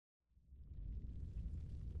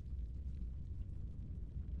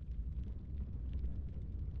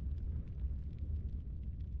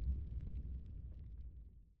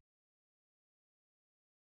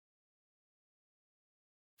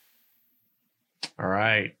All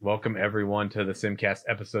right. Welcome everyone to the Simcast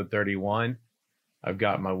episode 31. I've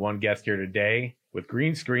got my one guest here today with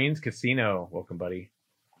Green Screens Casino. Welcome, buddy.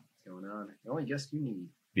 What's going on? The only guest you need.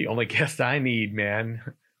 The only guest I need, man,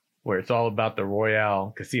 where it's all about the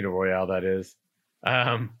Royale, Casino Royale, that is.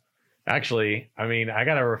 Actually, I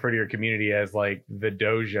got to refer to your community as like the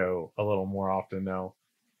dojo a little more often, though,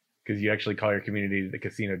 because you actually call your community the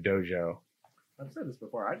Casino Dojo. I've said this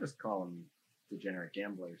before. I just call them degenerate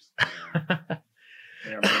gamblers.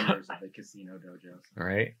 They are members of the Casino Dojos. All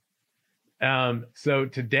right. So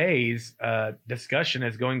today's discussion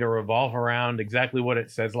is going to revolve around exactly what it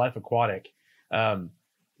says, Life Aquatic.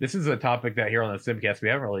 This is a topic that here on the Simcast we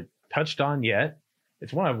haven't really touched on yet.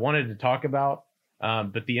 It's one I've wanted to talk about,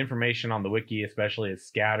 but the information on the wiki especially is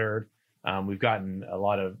scattered. We've gotten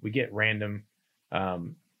we get random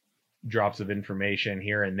drops of information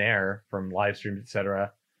here and there from live streams,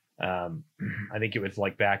 etc. I think it was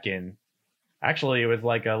like it was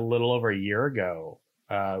like a little over a year ago.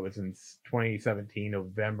 It was in 2017,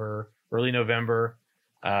 early November.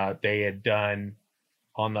 They had done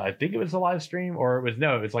I think it was a live stream, or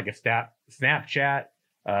it was like a Snapchat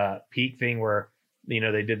peak thing where, they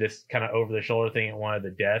did this kind of over the shoulder thing at one of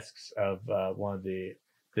the desks of one of the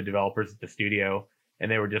developers at the studio.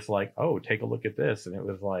 And they were just like, oh, take a look at this. And it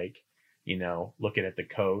was like, looking at the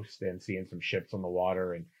coast and seeing some ships on the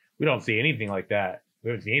water. And we don't see anything like that. We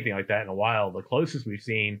haven't seen anything like that in a while. The closest we've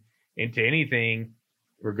seen into anything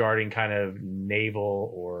regarding kind of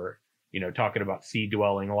naval or, talking about sea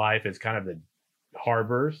dwelling life is kind of the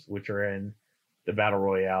harbors, which are in the Battle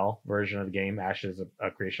Royale version of the game, Ashes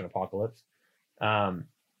of Creation Apocalypse.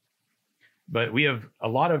 But we have a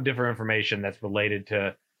lot of different information that's related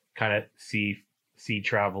to kind of sea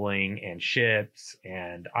traveling and ships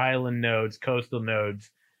and island nodes, coastal nodes,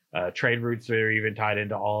 trade routes that are even tied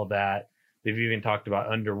into all of that. They've even talked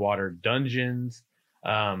about underwater dungeons.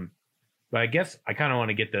 But I guess I kind of want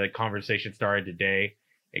to get the conversation started today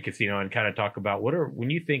at Casino and kind of talk about when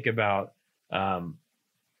you think about,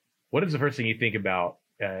 what is the first thing you think about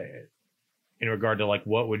in regard to like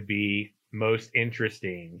what would be most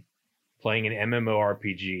interesting playing an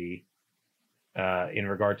MMORPG in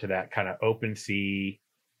regard to that kind of open sea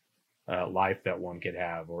life that one could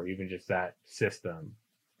have, or even just that system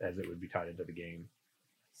as it would be tied into the game?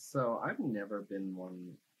 So I've never been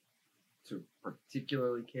one to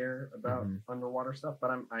particularly care about underwater stuff, but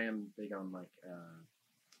I am big on like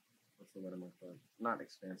what's the word I'm looking for? Not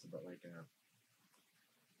expansive, but like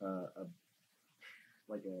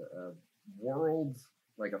a world,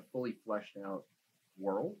 like a fully fleshed out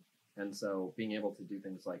world. And so being able to do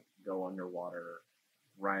things like go underwater,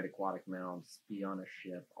 ride aquatic mounts, be on a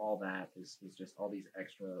ship, all that is just all these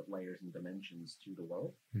extra layers and dimensions to the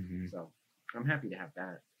world. Mm-hmm. So I'm happy to have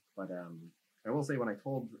that. But I will say, when I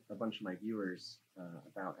told a bunch of my viewers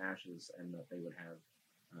about Ashes and that they would have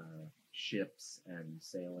ships and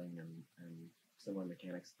sailing and similar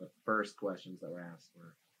mechanics, the first questions that were asked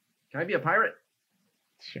were, "Can I be a pirate?"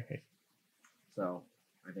 Sure. So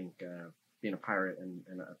I think being a pirate and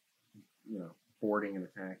boarding and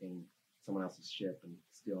attacking someone else's ship and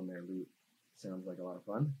stealing their loot sounds like a lot of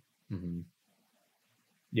fun. Mm-hmm.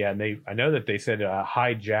 Yeah, and I know that they said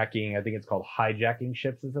hijacking. I think it's called hijacking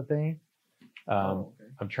ships is a thing. Okay.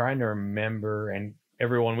 I'm trying to remember, and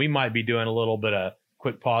everyone, we might be doing a little bit of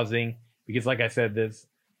quick pausing because, like I said,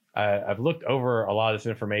 I've looked over a lot of this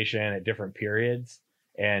information at different periods,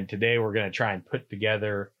 and today we're going to try and put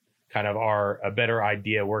together kind of a better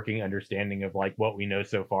idea, working understanding of like what we know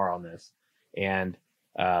so far on this. And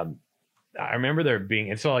I remember there being,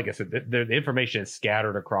 and so like I said, the information is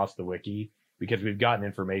scattered across the wiki because we've gotten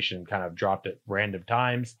information kind of dropped at random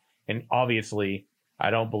times. And obviously,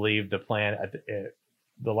 I don't believe the plan,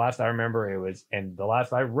 the last I remember the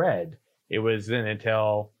last I read, it wasn't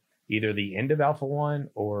until either the end of Alpha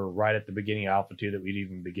 1 or right at the beginning of Alpha 2 that we'd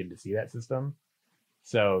even begin to see that system.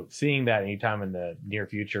 So seeing that anytime in the near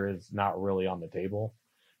future is not really on the table.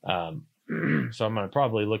 So I'm going to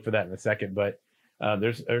probably look for that in a second. But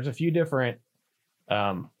there's a few different,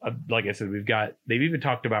 like I said, they've even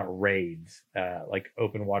talked about raids, like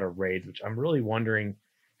open water raids, which I'm really wondering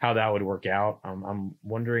how that would work out. I'm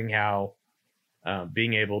wondering how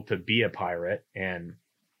being able to be a pirate, and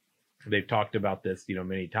they've talked about this,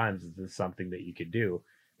 many times. Is this something that you could do?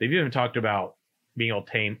 They've even talked about being able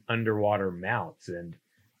to tame underwater mounts and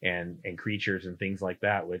creatures and things like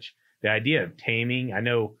that, which the idea of taming, I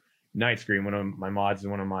know Night Scream, one of my mods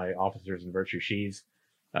and one of my officers in Virtue, she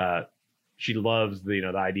loves the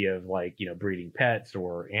idea of like, breeding pets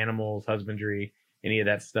or animals, husbandry, any of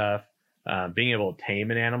that stuff. Being able to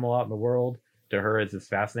tame an animal out in the world to her is just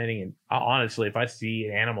fascinating. And honestly, if I see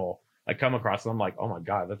an animal I come across them, I'm like, oh my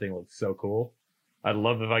God, that thing looks so cool. I'd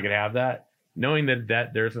love if I could have that. Knowing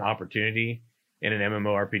that there's an opportunity in an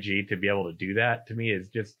MMORPG to be able to do that, to me is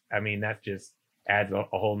just, I mean, that just adds a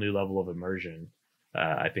whole new level of immersion,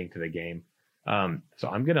 I think, to the game. So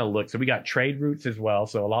I'm going to look. So we got trade routes as well.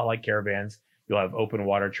 So a lot like caravans, you'll have open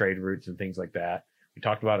water trade routes and things like that. We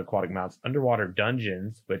talked about aquatic mounts, underwater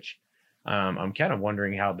dungeons, which I'm kind of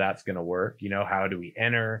wondering how that's going to work. You know, how do we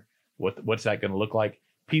enter? What's that going to look like?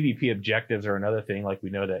 PvP objectives are another thing. Like we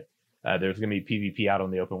know that there's going to be PvP out on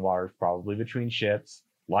the open waters, probably between ships,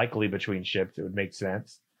 likely between ships. It would make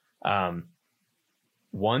sense.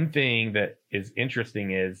 One thing that is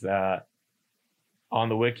interesting is on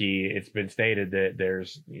the wiki, it's been stated that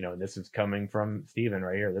there's, you know, this is coming from Steven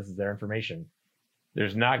right here. This is their information.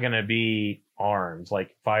 There's not going to be arms,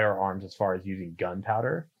 like firearms, as far as using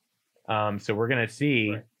gunpowder. So we're going to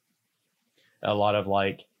see a lot of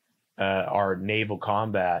like our naval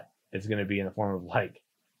combat is going to be in the form of like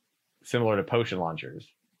similar to potion launchers.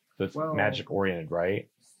 So it's magic oriented, right?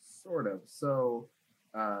 Sort of. So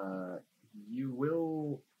you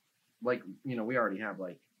will, like, you know, we already have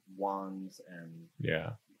like wands and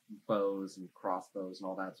bows and crossbows and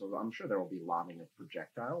all that. So I'm sure there will be lobbing of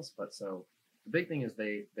projectiles. But so the big thing is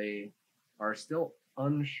they are still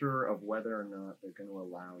unsure of whether or not they're going to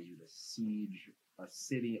allow you to siege a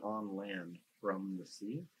city on land from the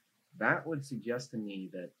sea. That would suggest to me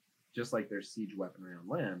that just like there's siege weaponry on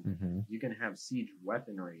land, you can have siege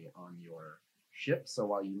weaponry on your ship. So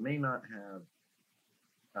while you may not have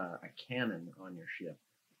a cannon on your ship,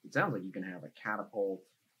 it sounds like you can have a catapult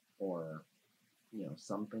or, you know,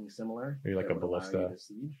 something similar. Maybe like a ballista. To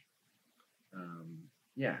siege.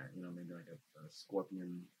 Yeah, you know, maybe like a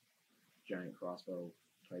scorpion giant crossbow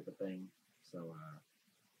type of thing. So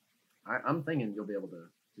I'm thinking you'll be able to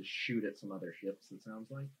shoot at some other ships, it sounds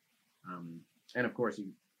like. And of course,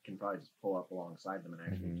 you can probably just pull up alongside them and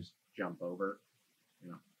actually just jump over.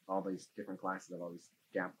 You know, all these different classes have all these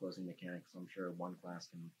gap closing mechanics. So I'm sure one class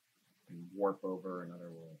can warp over, another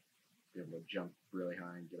will be able to jump really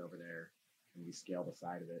high and get over there, and we scale the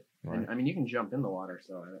side of it. Right. And I mean, you can jump in the water,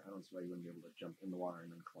 so I don't see why you wouldn't be able to jump in the water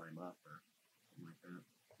and then climb up or something like that.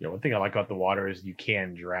 Yeah, one thing I like about the water is you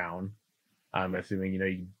can drown. I'm assuming, you know,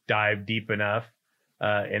 you dive deep enough.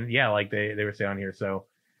 And yeah, like they were saying on here, so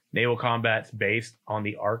naval combat's based on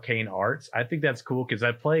the arcane arts. I think that's cool because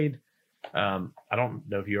I played, I don't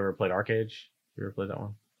know if you ever played Arcade. You ever played that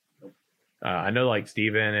one? Nope. I know like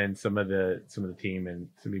Steven and some of the team and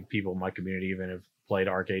some people in my community even have played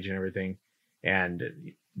Arcade and everything.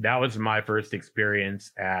 And that was my first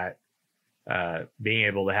experience at being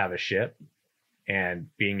able to have a ship and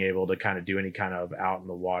being able to kind of do any kind of out in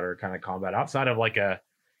the water kind of combat outside of like a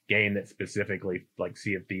game that specifically like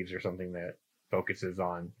Sea of Thieves or something that focuses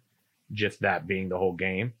on just that being the whole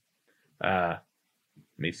game. Let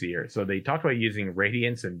me see here. So they talked about using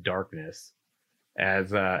radiance and darkness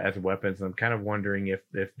as weapons. I'm kind of wondering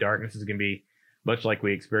if darkness is going to be much like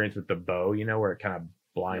we experienced with the bow, you know, where it kind of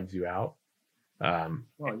blinds you out. Well,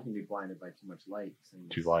 you can be blinded by too much light.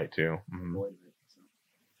 Too light too. Avoid it, so.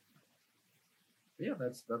 But yeah,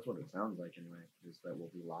 that's what it sounds like anyway. Is that we'll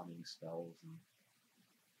be lobbing spells and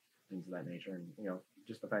things of that nature, and you know,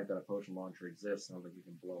 just the fact that a potion launcher exists sounds like you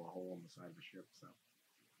can blow a hole in the side of the ship. So.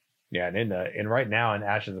 Yeah, and right now in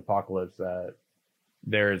Ashes Apocalypse,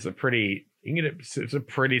 there's a pretty it's a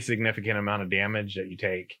pretty significant amount of damage that you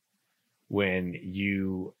take when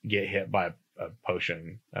you get hit by a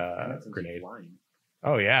potion grenade.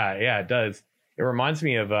 Oh yeah, it does. It reminds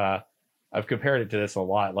me of I've compared it to this a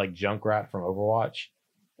lot, like Junkrat from Overwatch.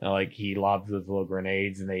 Like he lobs those little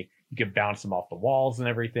grenades, and you can bounce them off the walls and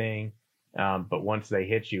everything. But once they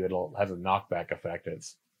hit you, it has a knockback effect.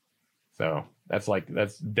 So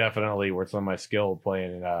that's definitely where some of my skill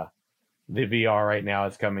playing in the VR right now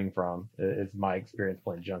is coming from. It's my experience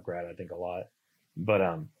playing Junkrat, I think, a lot. But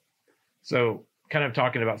so kind of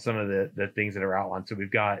talking about some of the things that are outlined. So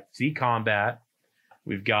we've got sea combat,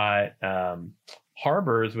 we've got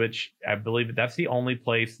harbors, which I believe that's the only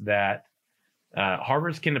place that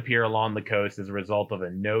harbors can appear along the coast as a result of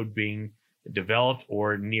a node being developed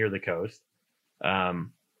or near the coast,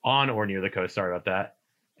 on or near the coast. Sorry about that.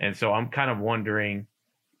 And so I'm kind of wondering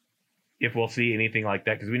if we'll see anything like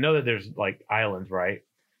that, because we know that there's like islands, right?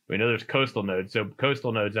 We know there's coastal nodes. So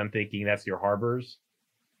coastal nodes, I'm thinking that's your harbors.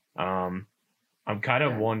 I'm kind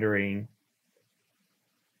of wondering,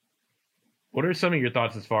 what are some of your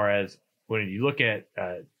thoughts as far as when you look at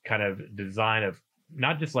kind of design of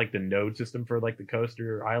not just like the node system for like the coast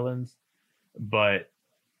or islands, but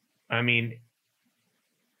I mean,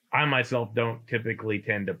 I myself don't typically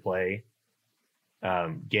tend to play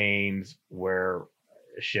games where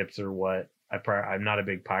ships are what I'm not a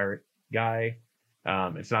big pirate guy.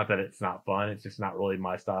 It's not that it's not fun. It's just not really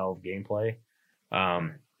my style of gameplay.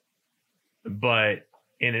 But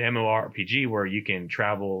in an MMORPG where you can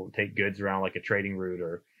travel, take goods around like a trading route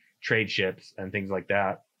or trade ships and things like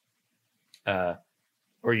that,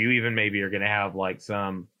 or you even maybe are going to have like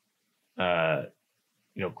some,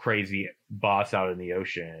 crazy boss out in the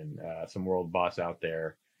ocean, some world boss out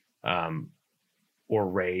there, or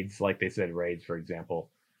raids, like they said, raids, for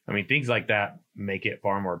example. I mean, things like that make it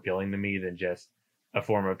far more appealing to me than just a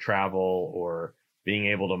form of travel or being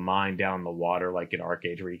able to mine down the water like in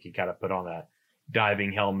ArcheAge, where you can kind of put on a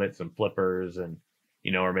diving helmet, some flippers, and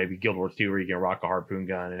or maybe Guild Wars 2 where you can rock a harpoon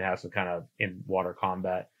gun and have some kind of in water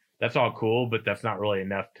combat. That's all cool, but that's not really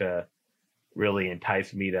enough to really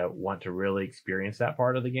entice me to want to really experience that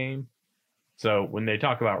part of the game. So when they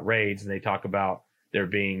talk about raids and they talk about there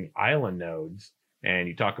being island nodes and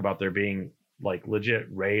you talk about there being like legit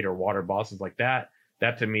raid or water bosses like that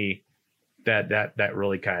to me, that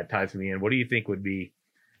really kind of ties me in. What do you think would be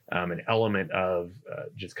an element of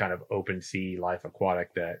just kind of open sea life aquatic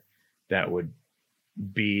that would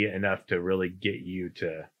be enough to really get you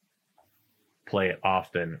to play it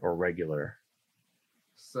often or regular?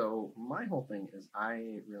 So my whole thing is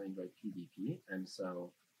I really enjoy PvP, and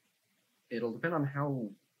so it'll depend on how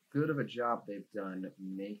good of a job they've done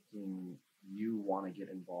making you want to get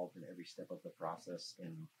involved in every step of the process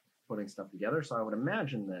in putting stuff together. So I would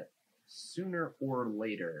imagine that sooner or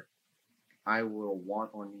later, I will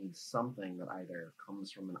want or need something that either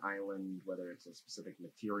comes from an island, whether it's a specific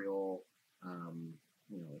material,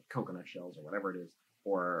 like coconut shells or whatever it is,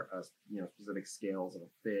 or specific scales of a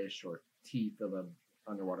fish or teeth of a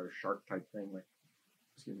underwater shark type thing, like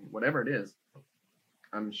whatever it is.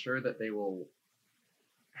 I'm sure that they will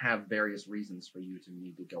have various reasons for you to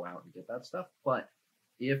need to go out and get that stuff. But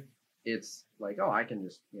if it's like, oh, I can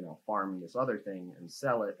just, farm this other thing and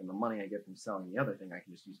sell it, and the money I get from selling the other thing, I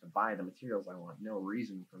can just use to buy the materials I want. No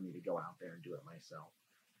reason for me to go out there and do it myself.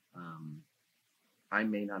 I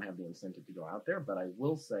may not have the incentive to go out there, but I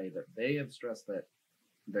will say that they have stressed that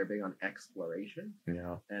they're big on exploration.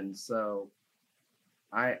 Yeah. And so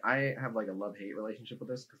I have like a love-hate relationship with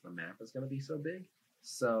this because the map is going to be so big.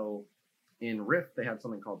 So in Rift, they had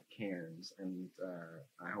something called cairns, and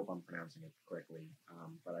I hope I'm pronouncing it correctly.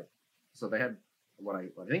 So they had what I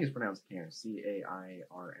think is pronounced cairns,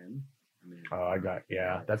 CAIRN.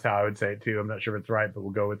 That's how I would say it too. I'm not sure if it's right, but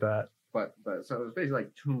we'll go with that. But so it was basically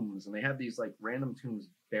like tombs, and they had these like random tombs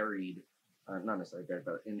buried, not necessarily buried,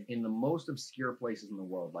 but in the most obscure places in the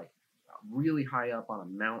world, like really high up on a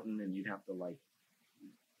mountain, and you'd have to like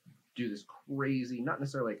do this crazy, not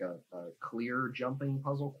necessarily like a clear jumping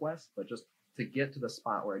puzzle quest, but just to get to the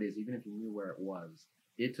spot where it is, even if you knew where it was,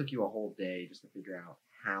 it took you a whole day just to figure out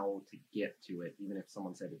how to get to it, even if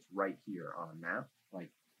someone said it's right here on a map.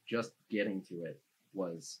 Like, just getting to it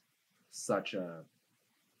was such a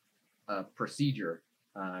procedure,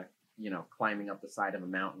 climbing up the side of a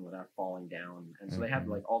mountain without falling down. And so they had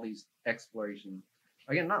like all these exploration,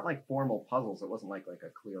 again, not like formal puzzles. It wasn't like a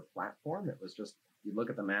clear platform. It was just, you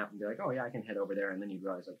look at the map and be like, oh yeah, I can head over there. And then you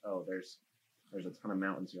realize like, oh, there's a ton of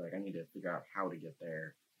mountains. You're like, I need to figure out how to get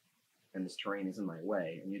there. And this terrain is in my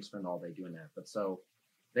way. And you'd spend all day doing that. But so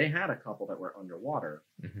they had a couple that were underwater.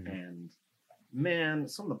 And man,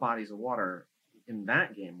 some of the bodies of water in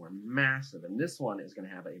that game were massive. And this one is going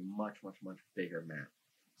to have a much, much, much bigger map.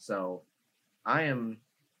 So I am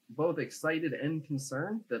both excited and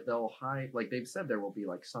concerned that they'll hide, like they've said, there will be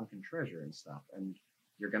like sunken treasure and stuff. And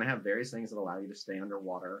you're going to have various things that allow you to stay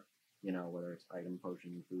underwater, whether it's item,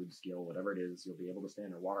 potion, food, skill, whatever it is, you'll be able to stay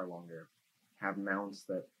underwater longer, have mounts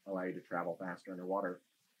that allow you to travel faster underwater.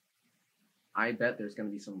 I bet there's going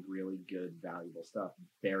to be some really good, valuable stuff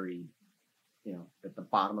buried, at the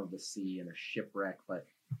bottom of the sea in a shipwreck. But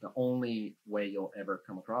the only way you'll ever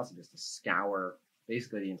come across it is to scour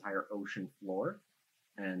basically the entire ocean floor.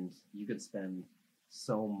 And you could spend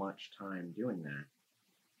so much time doing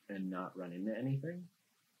that and not run into anything.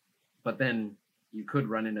 But then you could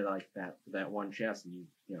run into like that one chest, and you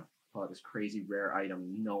pull out this crazy rare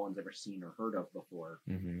item no one's ever seen or heard of before,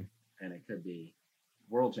 and it could be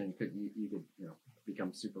world changing. You could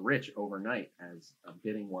become super rich overnight as a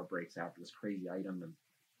bidding war breaks out for this crazy item,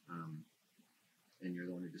 and you're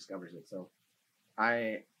the one who discovers it. So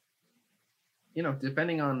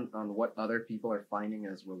depending on what other people are finding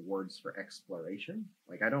as rewards for exploration,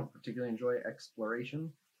 like I don't particularly enjoy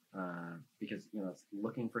exploration. Because it's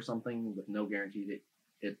looking for something with no guarantee that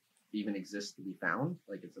it even exists to be found.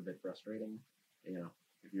 Like, it's a bit frustrating,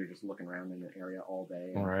 if you're just looking around in an area all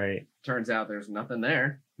day. Right. Turns out there's nothing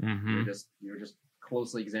there. Mm-hmm. You're just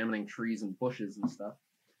closely examining trees and bushes and stuff.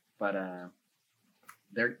 But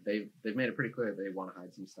they've made it pretty clear they want to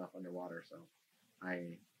hide some stuff underwater. So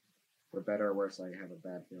for better or worse, I have a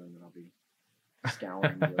bad feeling that I'll be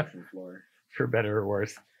scouring the ocean floor. For better or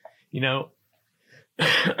worse,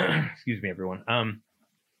 excuse me, everyone.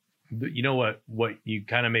 You know what you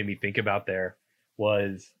kind of made me think about there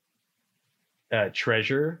was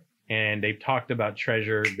treasure, and they've talked about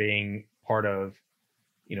treasure being part of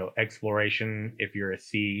exploration. If you're a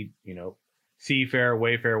seafarer,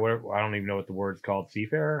 wayfarer, whatever, I don't even know what the word's called.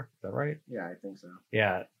 Seafarer, is that right? Yeah, I think so.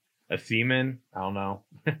 Yeah, a seaman. I don't know.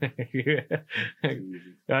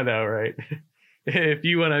 I know, right? If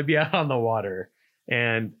you want to be out on the water,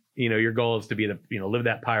 and your goal is to be live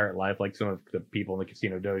that pirate life like some of the people in the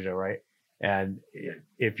Casino Dojo, right? And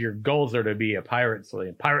if your goals are to be a pirate's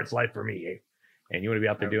life for me, and you want to be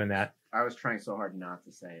out there doing that. I was trying so hard not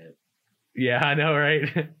to say it. Yeah, I know,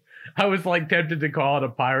 right? I was like tempted to call it a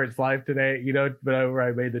pirate's life today, but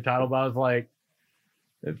I made the title, but I was like,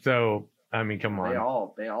 so I mean, come on.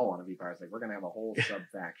 They all want to be pirates. Like, we're gonna have a whole sub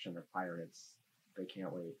faction of pirates. They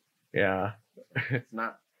can't wait. Yeah. It's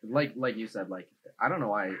not like you said, like, I don't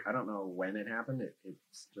know when it happened.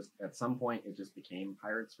 It's just at some point it just became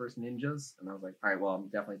pirates versus ninjas, and I was like, all right, well, I'm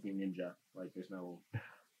definitely team ninja. Like, there's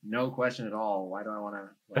no question at all. Why do I want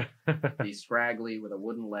to be scraggly with a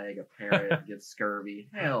wooden leg, a parrot, get scurvy?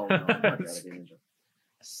 Hell no, I'm not gonna be a ninja.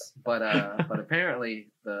 But apparently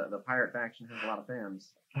the pirate faction has a lot of fans.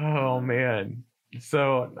 Oh man.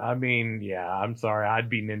 So I mean, yeah, I'm sorry, I'd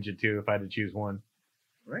be ninja too if I had to choose one.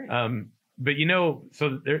 Right. But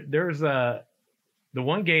so there's the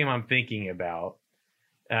one game I'm thinking about.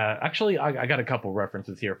 Actually, I got a couple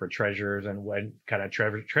references here for treasures and when kind of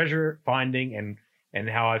treasure finding and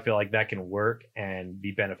how I feel like that can work and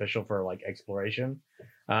be beneficial for like exploration.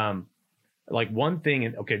 Like one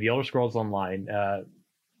thing, the Elder Scrolls Online,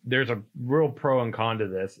 there's a real pro and con to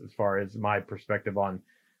this as far as my perspective on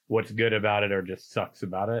what's good about it or just sucks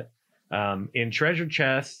about it. In treasure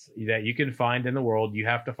chests that you can find in the world, you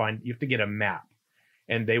have to get a map,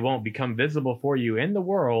 and they won't become visible for you in the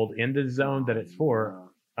world in the zone that it's for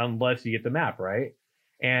unless you get the map, right?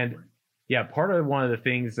 And yeah, part of one of the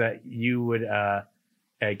things that you would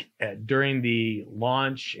during the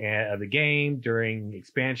launch of the game, during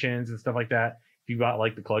expansions and stuff like that, if you got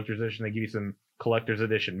like the collector's edition, they give you some collector's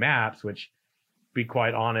edition maps, which, be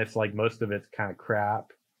quite honest, like most of it's kind of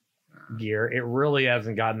crap gear. It really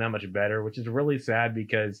hasn't gotten that much better, which is really sad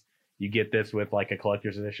because you get this with like a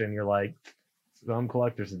collector's edition. You're like, some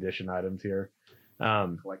collector's edition items here.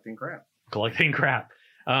 Collecting crap.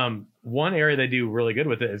 One area they do really good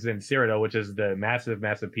with it is in Cyrodiil, which is the massive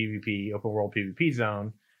PvP, open world PvP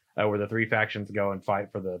zone, where the three factions go and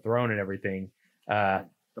fight for the throne and everything.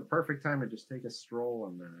 The perfect time to just take a stroll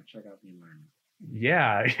and check out the environment.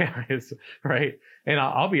 Yeah, it's right. And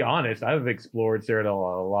I'll be honest, I've explored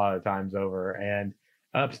Cyrodiil a lot of times over, and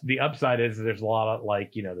the upside is there's a lot of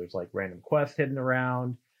there's like random quests hidden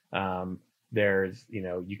around. There's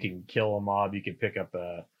you can kill a mob, you can pick up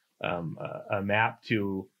a map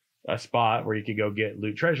to a spot where you could go get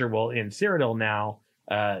loot treasure. Well, in Cyrodiil now,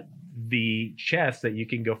 the chests that you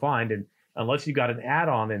can go find, and unless you got an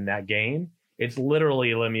add-on in that game, it's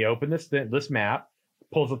literally, let me open this map,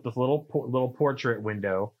 pulls up this little portrait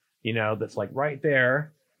window, that's like right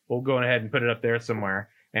there. We'll go ahead and put it up there somewhere.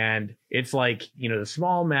 And it's like, the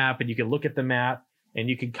small map, and you can look at the map and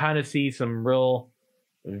you can kind of see some real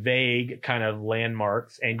vague kind of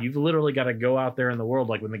landmarks. And you've literally got to go out there in the world.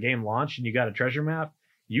 Like when the game launched and you got a treasure map,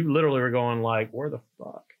 you literally were going like, where the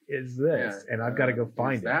fuck is this? Yeah, and I've got to go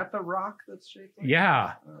find it. Is that the rock that's shaped like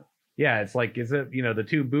Yeah. Yeah. It's like, is it, the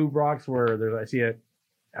two boob rocks where I see it.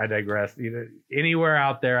 I digress. Anywhere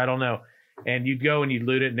out there, I don't know. And you'd go and you'd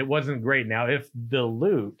loot it, and it wasn't great. Now, if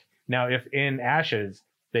in Ashes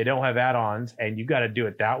they don't have add-ons, and you got to do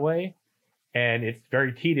it that way, and it's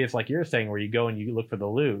very tedious, like you're saying, where you go and you look for the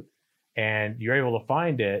loot, and you're able to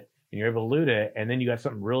find it, and you're able to loot it, and then you got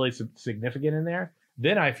something really significant in there,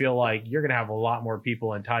 then I feel like you're gonna have a lot more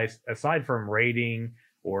people enticed. Aside from raiding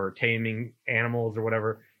or taming animals or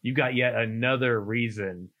whatever, you got yet another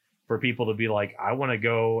reason for people to be like, I want to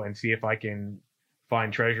go and see if I can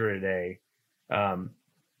find treasure today.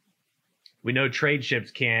 We know trade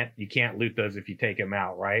ships you can't loot those if you take them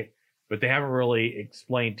out, right? But they haven't really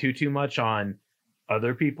explained too much on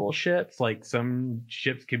other people's ships. Like some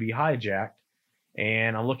ships can be hijacked,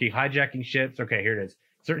 and I'm looking hijacking ships. Okay, here it is.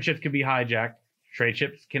 Certain ships can be hijacked. Trade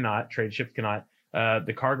ships cannot.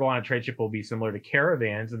 The cargo on a trade ship will be similar to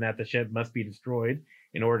caravans in that the ship must be destroyed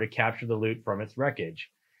in order to capture the loot from its wreckage.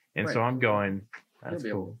 And right. So I'm going, that's You'll be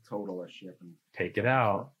cool. able to total a ship and take it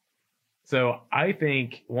out. So I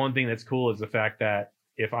think one thing that's cool is the fact that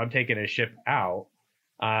if I'm taking a ship out,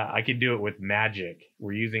 I could do it with magic.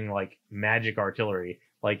 We're using like magic artillery.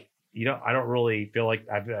 Like I don't really feel like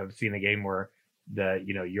I've seen a game where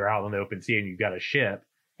you're out in the open sea and you've got a ship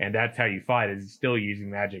and that's how you fight is still using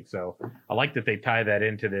magic. So I like that they tie that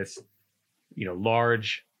into this,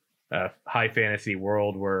 large, high fantasy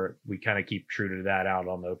world where we kind of keep true to that out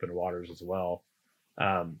on the open waters as well.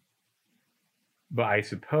 But I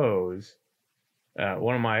suppose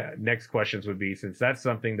one of my next questions would be, since that's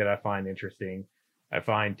something that I find interesting, I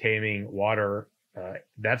find taming water,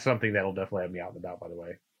 that's something that'll definitely have me out and about, by the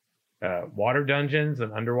way. Water dungeons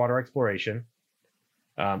and underwater exploration,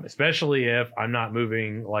 especially if I'm not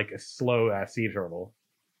moving like a slow sea turtle,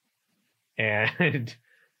 and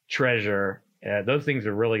treasure. Those things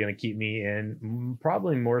are really going to keep me in,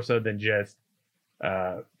 probably more so than just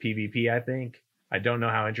PvP, I think. I don't know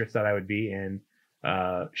how interested I would be in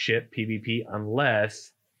ship PvP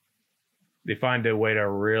unless they find a way to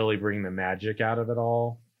really bring the magic out of it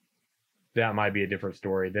all. That might be a different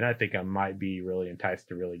story. Then I think I might be really enticed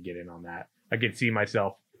to really get in on that. I could see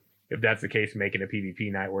myself, if that's the case, making a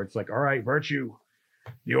PvP night where it's like, all right, Virtue,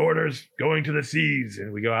 the order's going to the seas.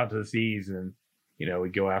 And we go out to the seas and, we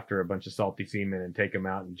go after a bunch of salty seamen and take them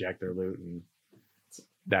out and jack their loot. And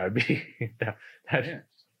that would be, yeah.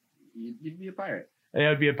 You'd be a pirate.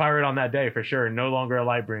 Yeah, I'd be a pirate on that day for sure. No longer a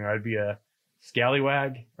light bringer. I'd be a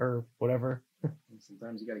scallywag or whatever.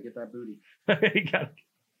 Sometimes you got to get that booty.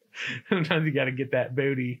 Sometimes you got to get that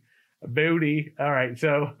booty. All right.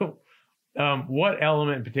 So, what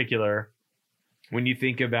element in particular, when you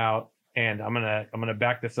think about, and I'm gonna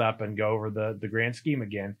back this up and go over the grand scheme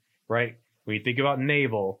again, right? When you think about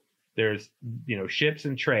naval, there's ships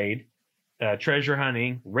and trade, treasure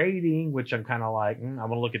hunting, raiding, which I'm kind of like, I'm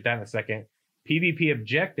gonna look at that in a second. PvP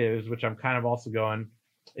objectives, which I'm kind of also going,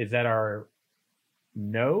 is that our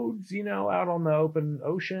nodes, out on the open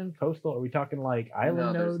ocean, coastal? Are we talking like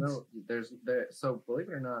island nodes? So believe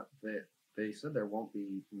it or not, they said there won't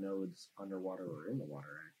be nodes underwater or in the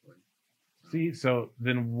water actually. See, so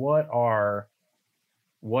then what are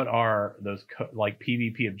those like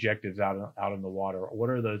PvP objectives out in the water?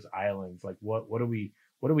 What are those islands? Like what do we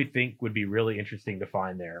think would be really interesting to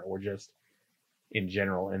find there, or just in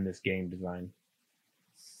general in this game design?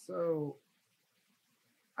 So,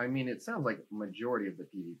 I mean, it sounds like majority of the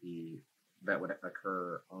PvP that would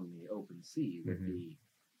occur on the open sea would be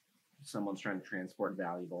someone's trying to transport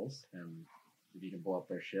valuables, and if you can blow up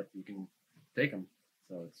their ship, you can take them.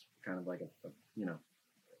 So it's kind of like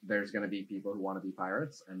there's going to be people who want to be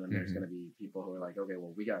pirates, and then there's going to be people who are like, okay,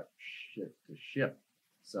 well, we got shit to ship,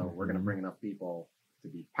 so we're going to bring enough people to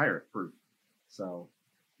be pirate proof. So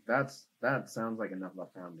that sounds like enough of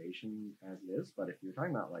a foundation as it is. But if you're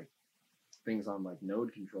talking about like things on like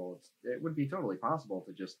node control, it would be totally possible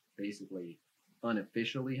to just basically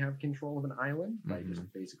unofficially have control of an island by just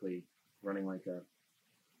basically running like a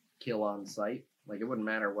kill on site. Like it wouldn't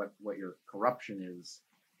matter what your corruption is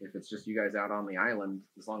if it's just you guys out on the island,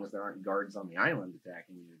 as long as there aren't guards on the island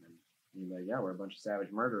attacking you. Then you're like, yeah, we're a bunch of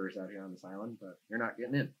savage murderers out here on this island, but you're not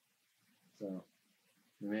getting in. So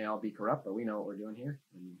we may all be corrupt, but we know what we're doing here.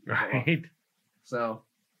 Right. So,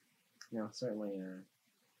 certainly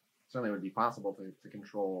would be possible to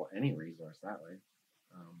control any resource that way.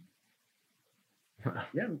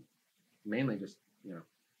 Yeah, mainly just,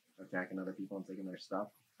 attacking other people and taking their stuff.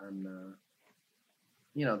 And,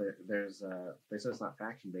 there's, they said it's not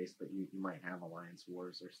faction based, but you might have alliance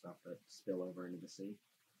wars or stuff that spill over into the sea.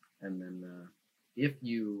 And then, if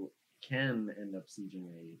you can end up sieging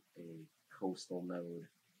a coastal node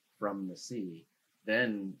from the sea,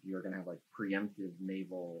 then you're going to have like preemptive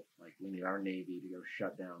naval, like we need our navy to go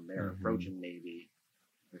shut down their approaching navy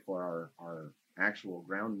before our actual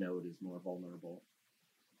ground node is more vulnerable.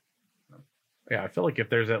 Yeah, I feel like if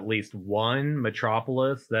there's at least one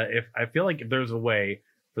metropolis I feel like if there's a way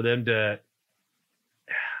for them to,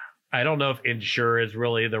 I don't know if ensure is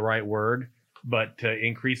really the right word, but to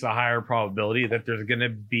increase a higher probability that there's going to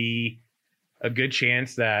be a good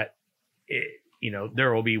chance that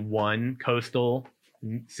there will be one coastal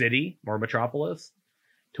city or metropolis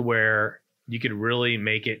to where you could really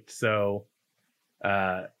make it so,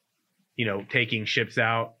 taking ships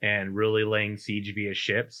out and really laying siege via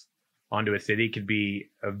ships onto a city could be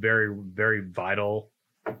a very, very vital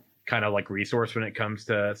kind of like resource when it comes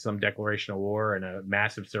to some declaration of war and a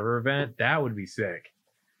massive server event. That would be sick.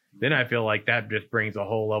 Then I feel like that just brings a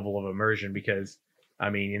whole level of immersion because, I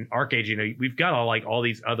mean, in ArcheAge, we've got all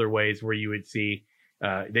these other ways where you would see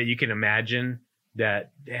that you can imagine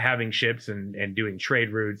that having ships and doing trade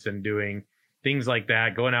routes and doing things like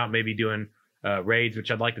that, going out maybe doing raids,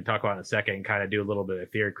 which I'd like to talk about in a second and kind of do a little bit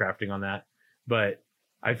of theory crafting on that. But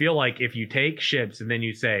I feel like if you take ships and then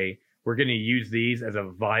you say, we're going to use these as a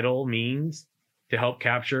vital means to help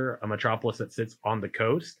capture a metropolis that sits on the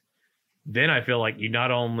coast, then I feel like you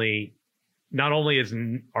not only is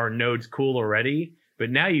our nodes cool already, but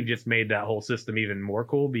now you've just made that whole system even more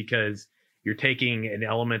cool because you're taking an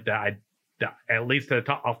element that at least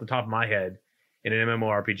off the top of my head, in an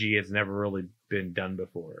MMORPG has never really been done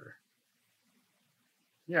before.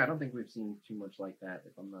 Yeah, I don't think we've seen too much like that,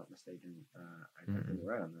 if I'm not mistaken. I think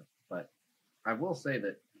you're right on that. But I will say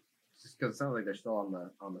that just because it sounds like they're still on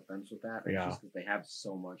the fence with that, it's just because they have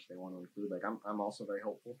so much they want to include. Like I'm also very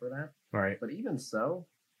hopeful for that. Right. But even so,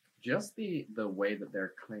 just the way that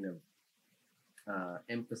they're kind of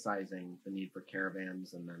emphasizing the need for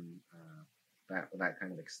caravans, and then that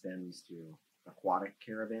kind of extends to aquatic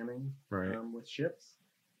caravanning with ships.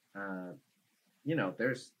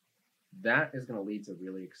 That is going to lead to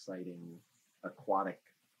really exciting aquatic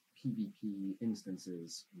PvP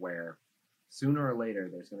instances where sooner or later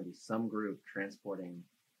there's going to be some group transporting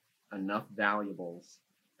enough valuables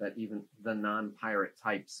that even the non-pirate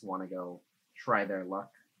types want to go try their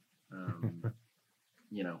luck.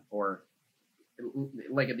 Or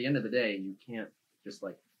like at the end of the day, you can't just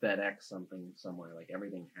like FedEx something somewhere. Like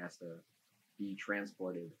everything has to be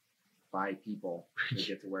transported by people to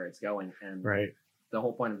get to where it's going. And the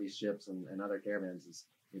whole point of these ships and other caravans is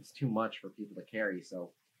it's too much for people to carry.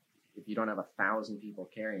 So if you don't have 1,000 people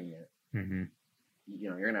carrying it,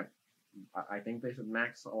 you're gonna have, I think they said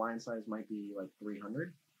max alliance size might be like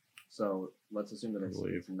 300. So let's assume that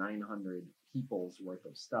it's 900 people's worth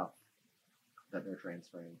of stuff that they're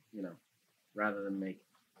transferring. Rather than make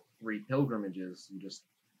 3 pilgrimages, you just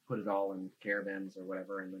put it all in caravans or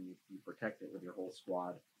whatever, and then you protect it with your whole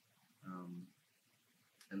squad.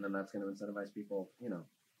 And then that's going to incentivize people,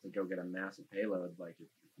 to go get a massive payload. Like if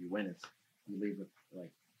you win, you leave with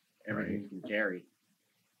like everything you can carry.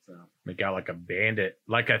 So make out like a bandit,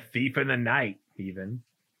 like a thief in the night, even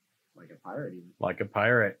like a pirate, like a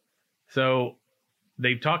pirate. So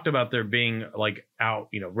they've talked about there being like out,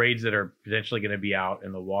 raids that are potentially going to be out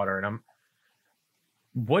in the water. And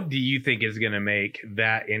what do you think is going to make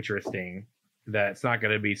that interesting? That it's not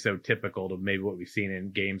going to be so typical to maybe what we've seen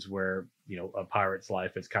in games where, a pirate's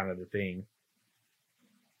life is kind of the thing.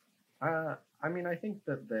 I think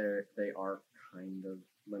that they are kind of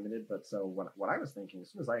limited, but so what I was thinking,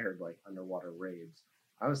 as soon as I heard like underwater raids,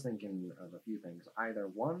 I was thinking of a few things. Either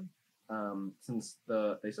one, since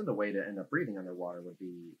they said the way to end up breathing underwater would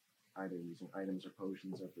be either using items or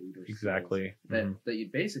potions or food or exactly skills, that you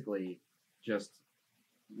basically just,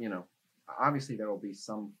 obviously there will be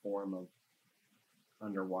some form of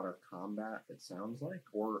underwater combat, it sounds like,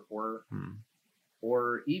 or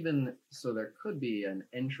even so there could be an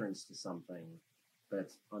entrance to something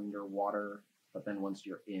that's underwater, but then once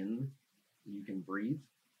you're in, you can breathe.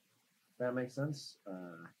 If that makes sense.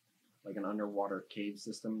 Like an underwater cave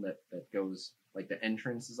system that goes, like the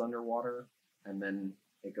entrance is underwater and then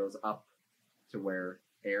it goes up to where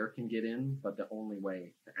air can get in, but the only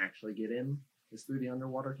way to actually get in is through the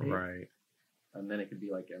underwater cave. Right. And then it could be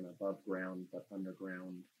like an above ground but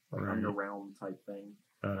underground or underrealm type thing.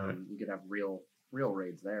 You could have real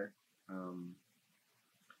raids there.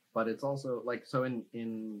 But it's also like, so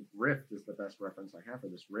in Rift is the best reference I have for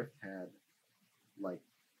this. Rift had like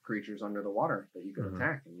creatures under the water that you could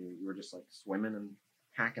attack, and you were just like swimming and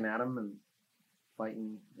hacking at them and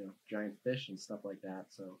fighting giant fish and stuff like that.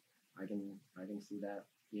 So I can see that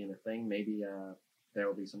being a thing. Maybe there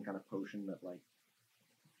will be some kind of potion that like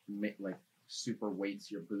super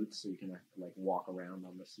weights your boots so you can like walk around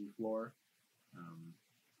on the seafloor.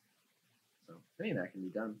 So any of that can be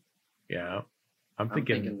done. Yeah, I'm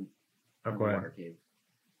thinking underwater cave.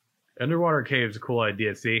 Underwater cave is a cool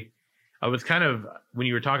idea. See, I was kind of, when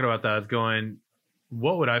you were talking about that, I was going,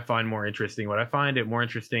 what would I find more interesting? Would I find it more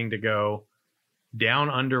interesting to go down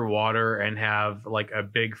underwater and have like a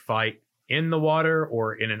big fight in the water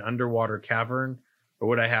or in an underwater cavern? Or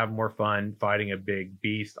would I have more fun fighting a big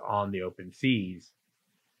beast on the open seas?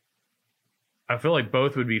 I feel like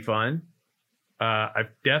both would be fun. I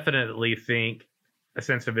definitely think a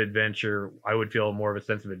sense of adventure, I would feel more of a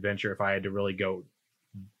sense of adventure if I had to really go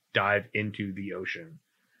dive into the ocean.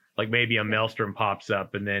 Like maybe a maelstrom pops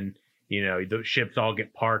up and then, the ships all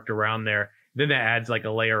get parked around there. Then that adds like a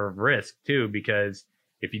layer of risk too, because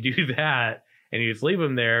if you do that and you just leave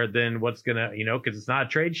them there, then what's going to, because it's not a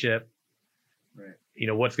trade ship. Right.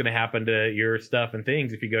 What's going to happen to your stuff and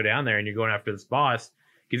things if you go down there and you're going after this boss?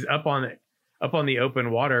 Because up on the open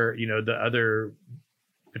water, the other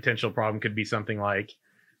potential problem could be something like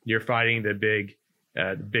you're fighting the big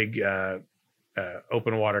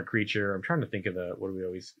open water creature. I'm trying to think of what do we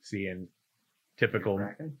always see in typical.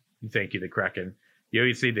 Thank you, the Kraken. You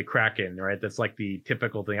always see the Kraken, right? That's like the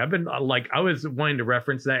typical thing. I've been I was wanting to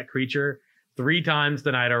reference that creature 3 times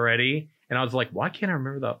tonight already, and I was like, why can't I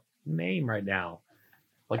remember the name right now?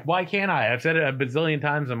 Like, why can't I? I've said it a bazillion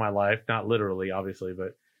times in my life, not literally, obviously,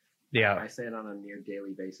 but yeah. I say it on a near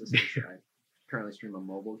daily basis. I currently stream a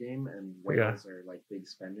mobile game, and whales are like big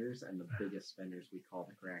spenders, and the biggest spenders we call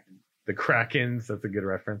the Kraken. The Krakens, that's a good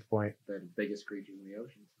reference point. They're the biggest creatures in the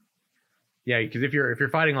ocean. Yeah, because if you're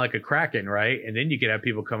fighting like a Kraken, right, and then you could have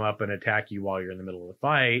people come up and attack you while you're in the middle of the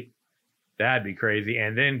fight, that'd be crazy.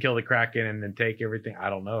 And then kill the Kraken and then take everything. I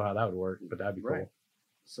don't know how that would work, but that'd be cool.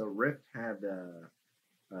 So Rift had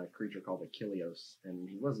a creature called Achilleos, and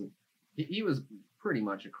he was pretty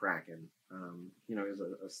much a Kraken. He was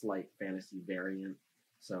a slight fantasy variant,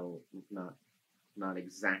 so not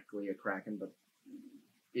exactly a Kraken, but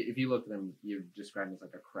if you look at him, you describe him as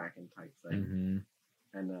like a Kraken type thing. Mm-hmm.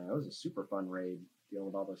 And it was a super fun raid dealing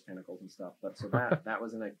with all those tentacles and stuff. But so that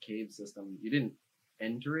was in a cave system. You didn't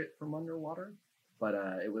enter it from underwater, but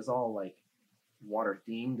it was all like water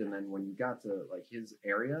themed. And then when you got to like his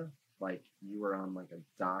area, like you were on like a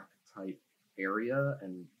dock type area,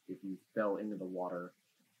 and if you fell into the water,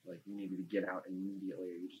 like you needed to get out immediately,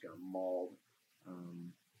 or you just got mauled.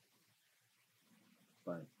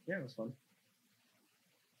 But yeah, it was fun.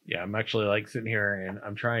 Yeah, I'm actually like sitting here and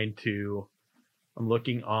I'm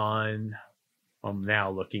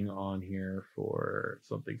now looking on here for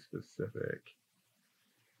something specific.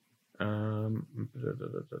 So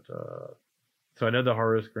I know the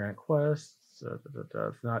Horus Grant quests.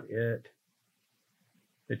 It's not it.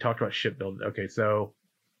 They talked about shipbuilding. Okay. So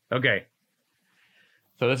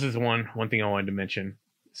this is one thing I wanted to mention.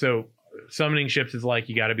 So summoning ships is like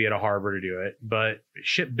you got to be at a harbor to do it, but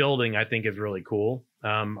shipbuilding I think is really cool.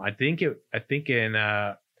 I think in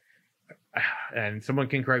and someone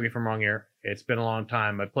can correct me if I'm wrong here. It's been a long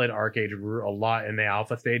time. I played Arcade a lot in the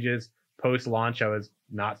alpha stages. Post launch, I was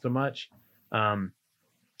not so much. But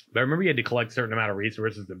I remember you had to collect a certain amount of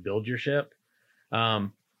resources to build your ship.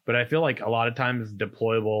 But I feel like a lot of times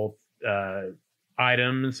deployable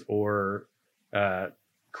items or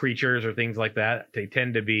creatures or things like that, they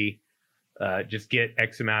tend to be just get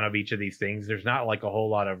X amount of each of these things. There's not like a whole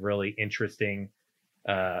lot of really interesting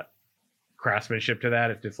craftsmanship to that.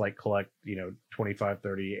 It's just like collect 25,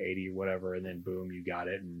 30, 80, whatever, and then boom, you got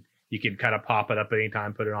it. And you can kind of pop it up at any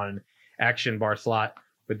time, put it on an action bar slot.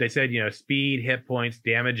 But they said speed, hit points,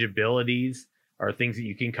 damage abilities are things that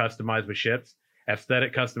you can customize with ships.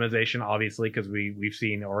 Aesthetic customization, obviously, because we've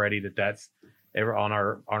seen already that's ever on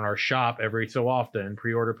our shop every so often.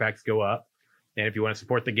 Pre-order packs go up, and if you want to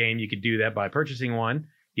support the game, you could do that by purchasing one.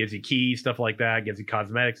 Gives you keys, stuff like that. Gives you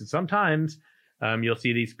cosmetics, and sometimes you'll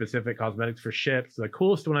see these specific cosmetics for ships. The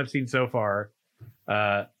coolest one I've seen so far,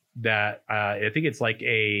 that I think it's like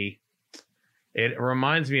it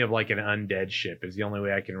reminds me of like an undead ship is the only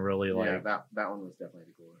way I can really like. Yeah, that one was definitely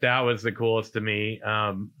the coolest. That was the coolest to me.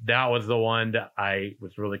 That was the one that I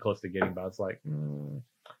was really close to getting, but I was like,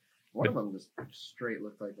 One of them just straight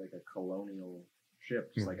looked like a colonial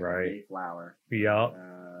ship, just like a Mayflower. Yep.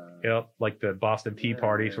 Yep, like the Boston Tea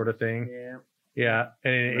Party sort of thing. Yeah. Yeah,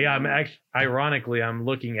 and I'm actually, ironically, I'm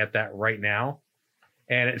looking at that right now,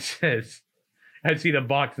 and it says, I see the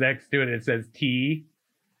box next to it. It says tea,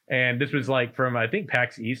 and this was like from I think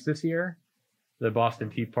PAX East this year, the Boston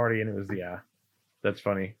Tea Party, and it was that's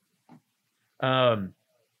funny.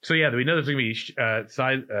 So yeah, we know there's gonna be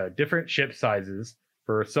different ship sizes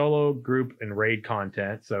for solo, group, and raid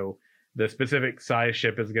content. So the specific size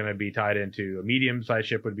ship is going to be tied into a medium size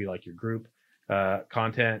ship would be like your group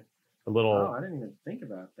content. I didn't even think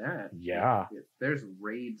about that. Yeah. There's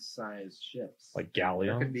raid size ships. Like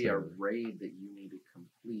galleons. There could be a raid that you need to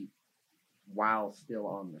complete while still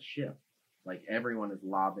on the ship. Like everyone is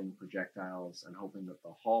lobbing projectiles and hoping that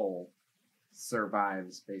the hull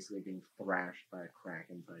survives basically being thrashed by a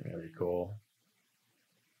Kraken type thing. Very cool.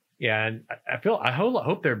 Yeah, and I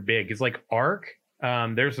hope they're big. It's like Ark.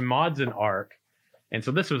 There's some mods in Ark. And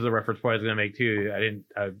so this was the reference point I was gonna make too.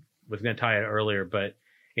 I was gonna tie it earlier, but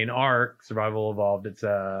in Ark, Survival Evolved, it's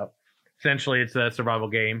essentially it's a survival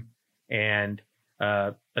game, and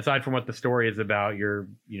aside from what the story is about, you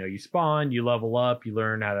spawn, you level up, you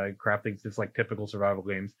learn how to craft things just like typical survival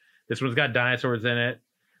games. This one's got dinosaurs in it,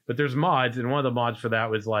 but there's mods, and one of the mods for that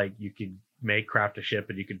was like you could craft a ship,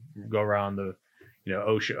 and you could go around the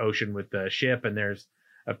ocean with the ship, and there's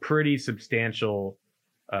a pretty substantial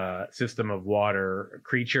system of water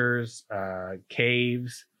creatures,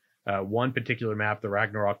 caves. One particular map, the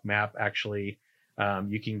Ragnarok map, actually,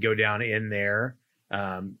 you can go down in there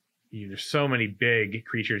there's so many big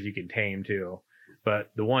creatures you can tame too.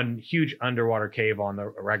 But the one huge underwater cave on the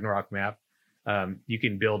Ragnarok map, you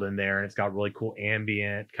can build in there, and it's got really cool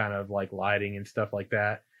ambient kind of like lighting and stuff like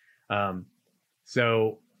that.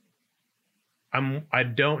 So I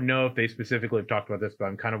don't know if they specifically have talked about this, but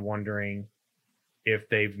I'm kind of wondering if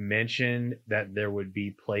they've mentioned that there would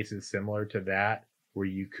be places similar to that where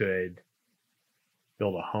you could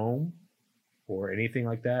build a home or anything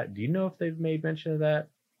like that. Do you know if they've made mention of that?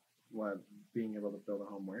 What, being able to build a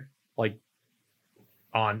home where? Like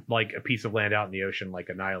on like a piece of land out in the ocean, like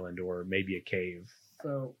an island or maybe a cave.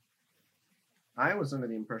 So I was under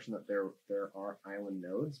the impression that there are island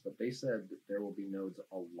nodes, but they said that there will be nodes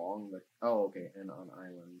along the. Oh, okay, and on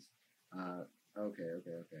islands. Okay.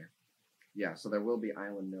 Yeah, so there will be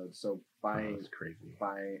island nodes. So That's crazy.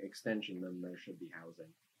 by extension, then there should be housing.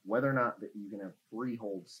 Whether or not that you can have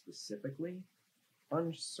freehold specifically,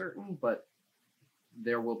 uncertain, but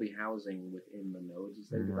there will be housing within the nodes as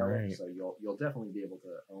they develop. Right. So you'll definitely be able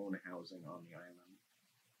to own housing on the island.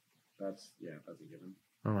 That's a given.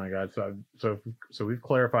 Oh my god! So we've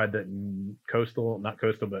clarified that not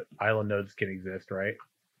coastal, but island nodes can exist, right?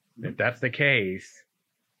 Mm-hmm. If that's the case,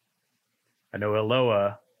 I know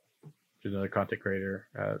Aloha, which is another content creator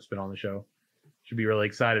that's been on the show, should be really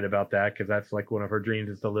excited about that because that's like one of her dreams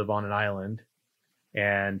is to live on an island.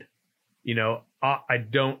 And you know, I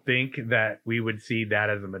don't think that we would see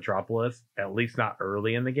that as a metropolis, at least not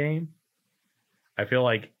early in the game. I feel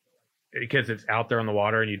like because it's out there on the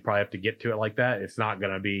water and you'd probably have to get to it like that, it's not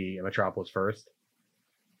going to be a metropolis first.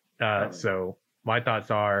 So my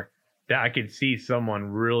thoughts are that I could see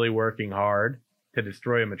someone really working hard to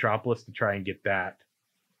destroy a metropolis to try and get that,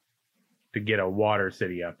 to get a water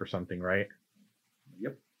city up or something, right?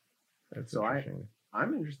 Yep. That's so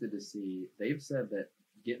I'm interested to see. They've said that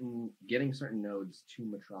getting certain nodes to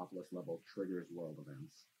metropolis level triggers world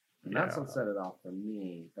events, and that's what set it off for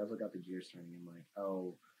me. That's what got the gears turning. I'm like,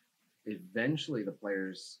 oh, eventually the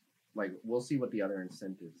players, like, we'll see what the other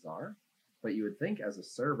incentives are, but you would think as a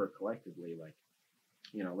server collectively, like,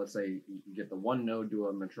 you know, let's say you get the one node to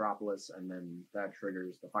a metropolis and then that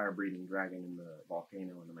triggers the fire breathing dragon in the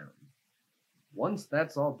volcano in the mountain. Once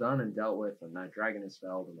that's all done and dealt with and that dragon is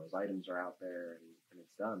felled and those items are out there and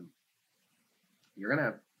it's done, you're gonna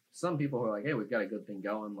have some people who are like, hey, we've got a good thing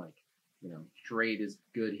going, like, you know, trade is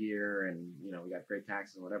good here, and you know, we got great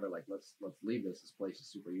taxes and whatever. Like, let's leave this. This place is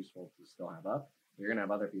super useful to still have up. You're gonna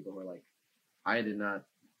have other people who are like, I did not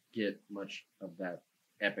get much of that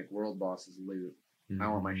epic world boss's loot. I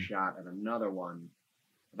want my shot at another one.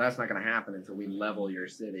 But that's not gonna happen until we level your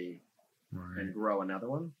city and grow another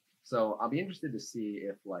one. So I'll be interested to see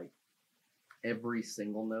if like every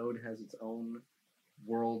single node has its own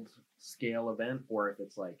world scale event, or if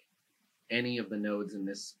it's like any of the nodes in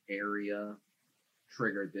this area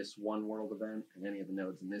trigger this one world event, and any of the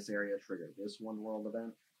nodes in this area trigger this one world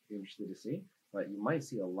event. Be interested to see, but you might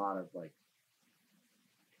see a lot of like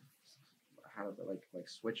like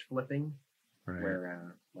switch flipping,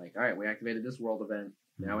 where like, all right, we activated this world event,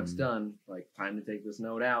 now it's done. Like, time to take this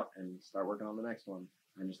node out and start working on the next one,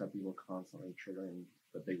 and just have people constantly triggering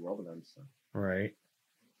the big world events. So. Right.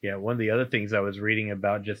 Yeah, one of the other things I was reading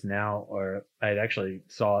about just now, or I actually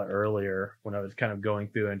saw it earlier when I was kind of going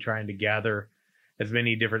through and trying to gather as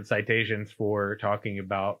many different citations for talking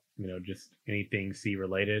about, you know, just anything sea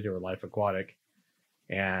related or life aquatic.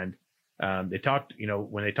 And they talked, you know,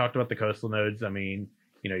 when they talked about the coastal nodes, I mean,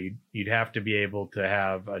 you know, you'd have to be able to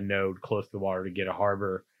have a node close to the water to get a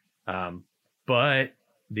harbor. But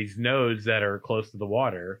these nodes that are close to the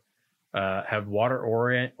water have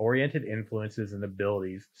water-oriented influences and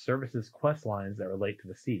abilities, services quest lines that relate to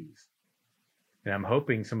the seas. And I'm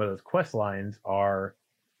hoping some of those quest lines are,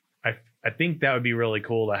 I think that would be really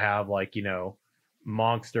cool to have, like, you know,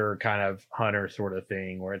 monster kind of hunter sort of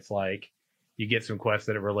thing, where it's like you get some quests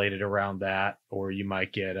that are related around that, or you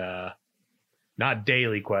might get not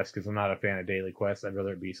daily quests, because I'm not a fan of daily quests. I'd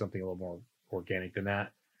rather it be something a little more organic than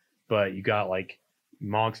that. But you got like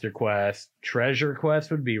monster quest, treasure quest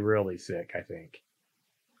would be really sick, I think.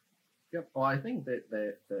 Yep. Well, I think that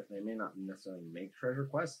they may not necessarily make treasure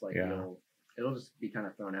quests. Like, it'll just be kind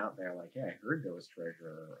of thrown out there, like, yeah, I heard there was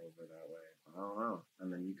treasure over that way. I don't know.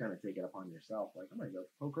 And then you kind of take it upon yourself, like, I'm gonna go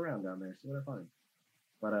poke around down there, see what I find.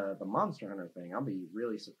 But the Monster Hunter thing, I'll be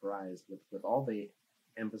really surprised with all the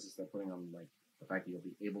emphasis they're putting on, like, the fact that you'll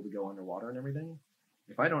be able to go underwater and everything.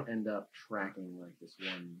 If I don't end up tracking like this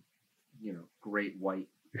one, you know, great white,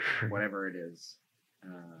 whatever it is,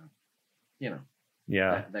 you know,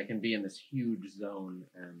 that can be in this huge zone,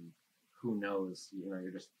 and who knows, you know,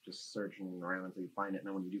 you're just searching around until you find it, and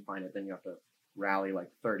then when you do find it, then you have to rally like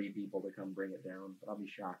 30 people to come bring it down. But I'll be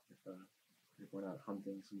shocked if we're not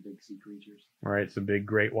hunting some big sea creatures. All right, some big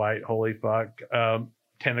great white, holy fuck,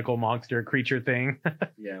 tentacle monster creature thing.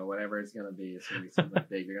 Yeah, whatever it's gonna be, it's gonna be something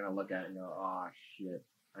big. You're gonna look at it and go, "Oh shit,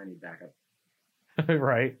 I need backup."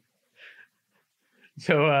 Right.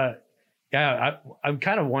 So, yeah, I'm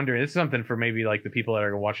kind of wondering. This is something for maybe like the people that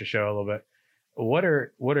are gonna watch the show a little bit. What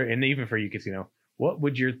are, and even for you, Casino, what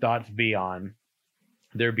would your thoughts be on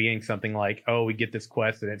there being something like, oh, we get this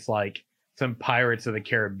quest and it's like some Pirates of the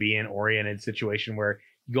Caribbean oriented situation where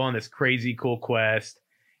you go on this crazy cool quest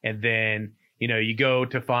and then, you know, you go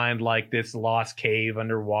to find like this lost cave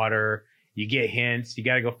underwater, you get hints, you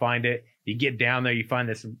got to go find it, you get down there, you find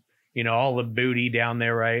this, you know, all the booty down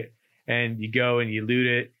there, right? And you go and you loot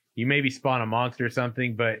it, you maybe spawn a monster or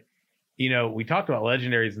something. But, you know, we talked about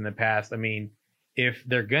legendaries in the past. I mean, if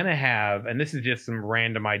they're gonna have, and this is just some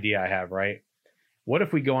random idea I have, right? What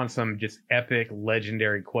if we go on some just epic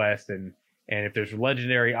legendary quest and if there's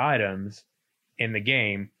legendary items in the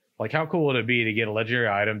game, like how cool would it be to get a legendary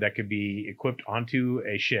item that could be equipped onto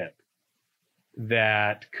a ship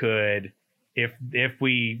that could, if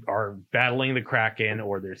we are battling the Kraken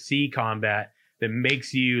or there's sea combat, that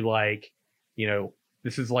makes you like, you know,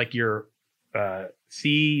 this is like your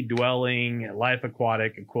sea dwelling life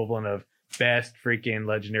aquatic equivalent of best freaking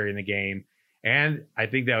legendary in the game. And I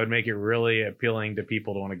think that would make it really appealing to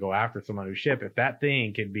people to want to go after someone who's ship. If that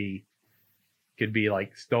thing could be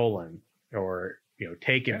like stolen or, you know,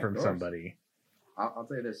 taken from somebody. I'll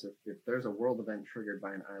tell you this: if there's a world event triggered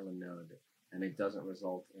by an island node and it doesn't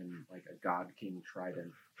result in like a God King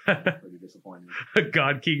Trident, I'm pretty disappointed. A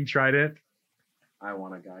God King Trident. I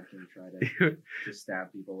want a God King Trident to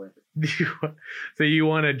stab people with. So you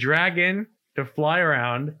want a dragon to fly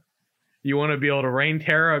around. You want to be able to rain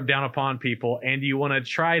terror down upon people, and you want a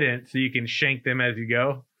trident so you can shank them as you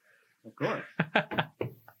go. Of course.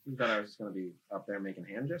 You thought I was just going to be up there making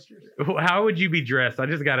hand gestures? How would you be dressed? I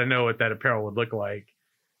just got to know what that apparel would look like.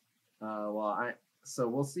 So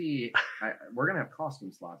we'll see. We're going to have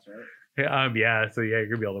costume slots, right? Yeah. So yeah, you're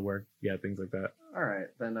going to be able to wear things like that. All right,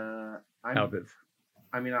 then. Outfits.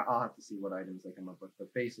 I mean, I'll have to see what items they come up with,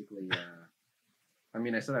 but basically, I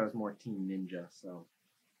mean, I said I was more Team Ninja, so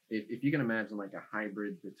if you can imagine like a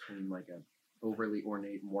hybrid between like a overly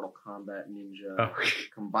ornate Mortal Kombat ninja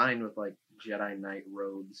combined with like Jedi Knight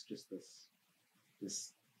robes, just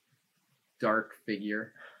this dark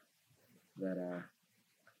figure that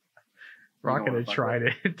rocking a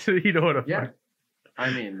trident. You know what I'm yeah. I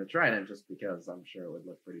mean, the trident, just because I'm sure it would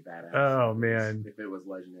look pretty badass. Oh man, if it was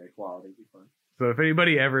legendary quality, it'd be fun. So if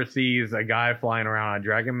anybody ever sees a guy flying around on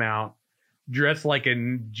Dragon Mount dressed like a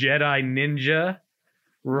Jedi ninja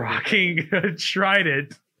rocking a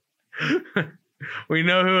trident, we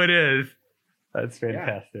know who it is. That's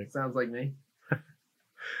fantastic. Yeah, sounds like me.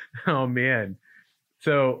 Oh man.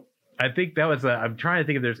 So I think that was I'm trying to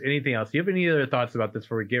think if there's anything else. Do you have any other thoughts about this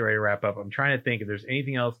before we get ready to wrap up? I'm trying to think if there's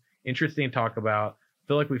anything else interesting to talk about. I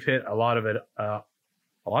feel like we've hit a lot of it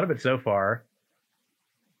so far.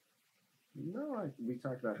 No, we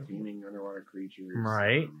talked about teaming underwater creatures.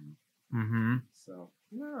 Right. So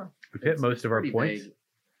no, we've hit most of our points. Vague.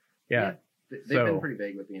 Yeah. They've been pretty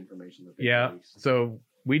vague with the information that they released. So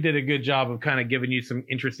we did a good job of kind of giving you some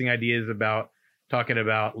interesting ideas about talking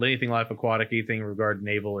about anything life aquatic, anything regarding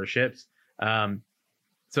naval or ships.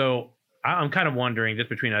 So I'm kind of wondering, just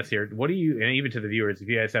between us here, what do you, and even to the viewers, if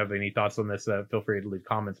you guys have any thoughts on this, feel free to leave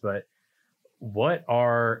comments. But what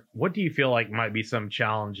do you feel like might be some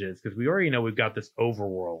challenges? Because we already know we've got this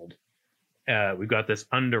overworld, we've got this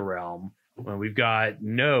underrealm, we've got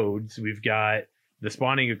nodes, we've got the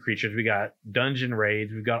spawning of creatures, we got dungeon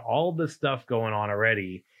raids, we've got all this stuff going on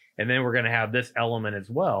already, and then we're going to have this element as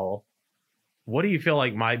well. What do you feel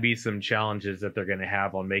like might be some challenges that they're going to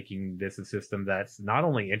have on making this a system that's not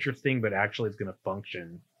only interesting, but actually is going to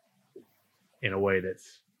function in a way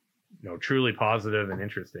that's, you know, truly positive and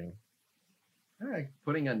interesting?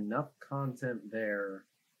 Putting enough content there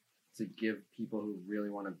to give people who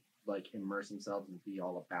really want to like immerse themselves and be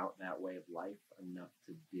all about that way of life enough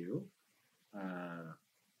to do.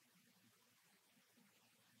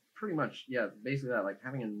 Pretty much, yeah, basically that, like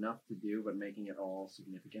having enough to do, but making it all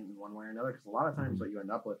significant in one way or another. Because a lot of times what you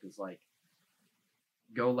end up with is like,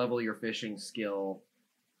 go level your fishing skill.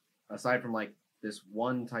 Aside from like this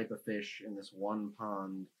one type of fish in this one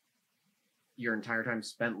pond, your entire time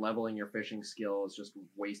spent leveling your fishing skill is just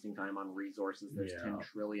wasting time on resources. There's 10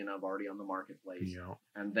 trillion of already on the marketplace. Yeah.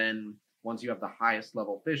 And then once you have the highest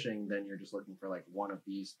level fishing, then you're just looking for like one of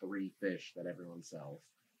these 3 fish that everyone sells.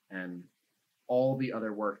 And all the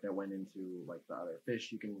other work that went into like the other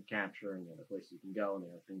fish you can capture and the other places you can go and the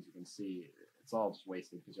other things you can see, it's all just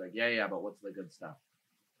wasted because you're like, yeah, but what's the good stuff?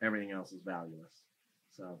 Everything else is valueless.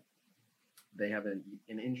 So they have an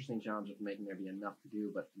interesting challenge of making there be enough to do,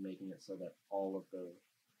 but making it so that all of the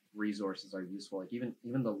resources are useful. Like even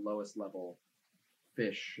the lowest level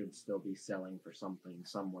fish should still be selling for something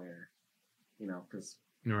somewhere, because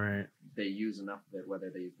right. they use enough of it, whether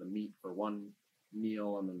they use the meat for one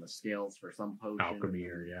meal and then the scales for some potion, alchemy,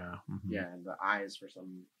 and or and the eyes for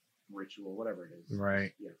some ritual, whatever it is.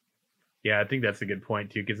 Right. Yeah, I think that's a good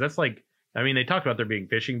point too, because that's like, I mean, they talked about there being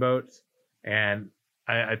fishing boats, and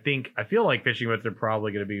I feel like fishing boats are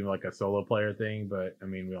probably going to be like a solo player thing, but I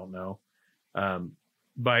mean, we don't know.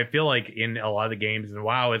 But I feel like in a lot of the games, and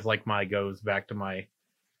WoW is like goes back to my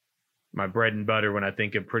bread and butter when I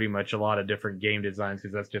think of pretty much a lot of different game designs,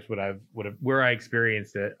 because that's just where I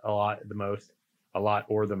experienced it a lot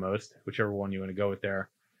or the most, whichever one you want to go with there.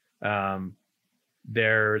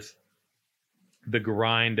 There's the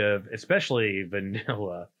grind of, especially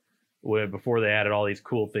vanilla, before they added all these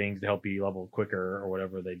cool things to help you level quicker or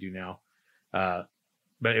whatever they do now.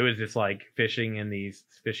 But it was just like fishing in these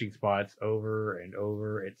fishing spots over and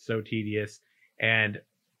over. It's so tedious. And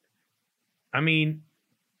I mean,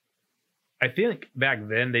 I think back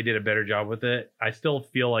then they did a better job with it. I still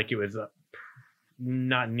feel like it was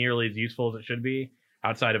not nearly as useful as it should be,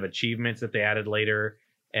 outside of achievements that they added later.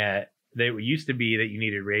 They used to be that you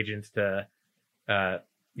needed reagents to, I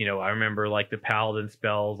remember like the paladin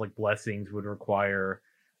spells, like blessings, would require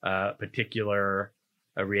particular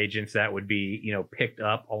reagents that would be, picked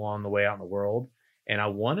up along the way out in the world. And I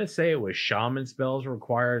want to say it was shaman spells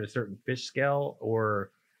required a certain fish scale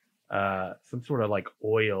or some sort of like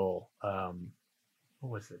oil.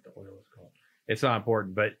 What was it? The oil was called. It's not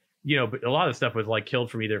important, but but a lot of stuff was like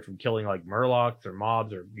killed from killing like murlocs or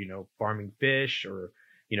mobs, or farming fish, or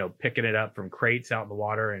picking it up from crates out in the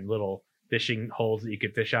water and little fishing holes that you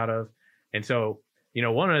could fish out of. And so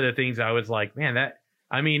one of the things I was like, man,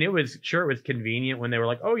 it was convenient when they were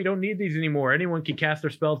like, oh, you don't need these anymore. Anyone can cast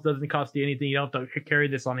their spells. Doesn't cost you anything. You don't have to carry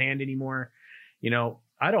this on hand anymore.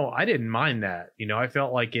 I didn't mind that. I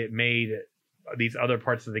felt like it made these other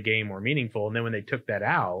parts of the game more meaningful. And then when they took that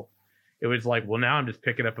out, it was like, well, now I'm just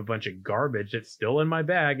picking up a bunch of garbage that's still in my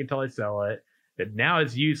bag until I sell it, that now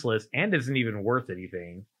is useless and isn't even worth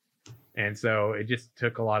anything. And so it just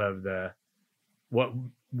took a lot of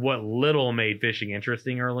what little made fishing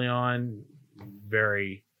interesting early on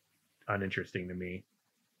very uninteresting to me.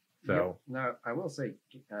 So now I will say,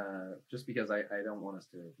 just because I don't want us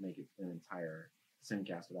to make it an entire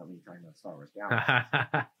Simcast without me talking about Star Wars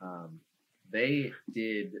Galaxy, they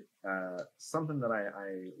did something that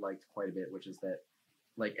I liked quite a bit, which is that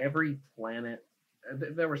like every planet,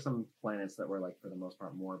 there were some planets that were like for the most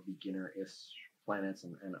part more beginner-ish planets,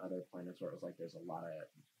 and other planets where it was like there's a lot of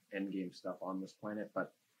endgame stuff on this planet,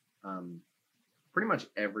 but pretty much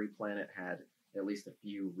every planet had at least a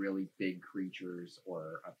few really big creatures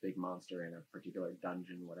or a big monster in a particular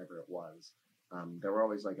dungeon, whatever it was. There were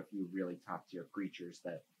always like a few really top tier creatures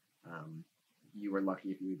that you were lucky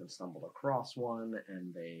if you even stumbled across one,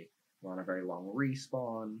 and they were on a very long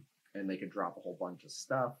respawn, and they could drop a whole bunch of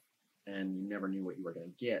stuff, and you never knew what you were going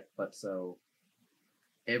to get. But so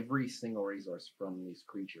every single resource from these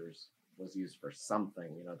creatures was used for something.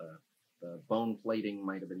 The bone plating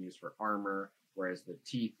might have been used for armor, whereas the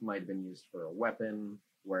teeth might have been used for a weapon,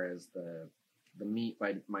 whereas the meat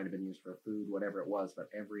might have been used for food, whatever it was. But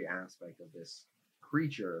every aspect of this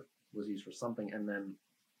creature was used for something. And then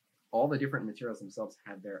all the different materials themselves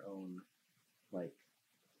had their own like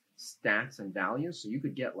stats and values. So you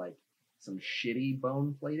could get like some shitty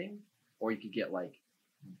bone plating, or you could get like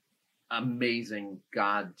amazing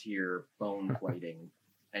god tier bone plating,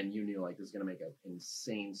 and you knew like this is going to make an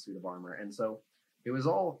insane suit of armor. And so it was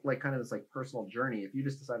all like kind of this like personal journey. If you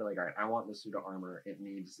just decided like, all right, I want this suit of armor, it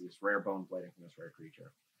needs this rare bone plating from this rare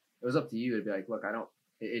creature. It was up to you to be like, look,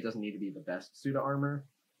 it doesn't need to be the best suit of armor.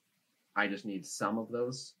 I just need some of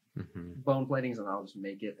those bone platings, and I'll just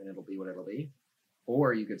make it, and it'll be what it'll be.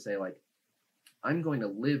 Or you could say like, I'm going to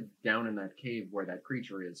live down in that cave where that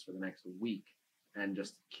creature is for the next week and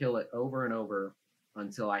just kill it over and over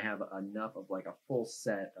until I have enough of like a full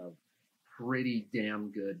set of pretty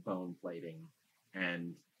damn good bone plating.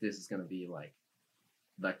 And this is going to be like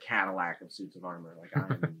the Cadillac of suits of armor. Like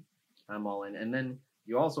I'm all in. And then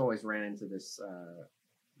you also always ran into this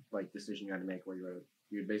like decision you had to make where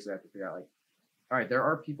you'd basically have to figure out like, all right, there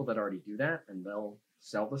are people that already do that and they'll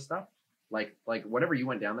sell the stuff. Like whatever you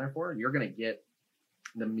went down there for, you're going to get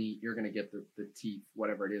the meat, you're going to get the teeth,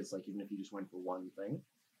 whatever it is, like even if you just went for one thing.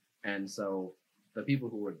 And so the people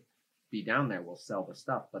who would be down there will sell the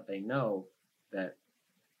stuff, but they know that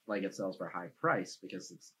like it sells for a high price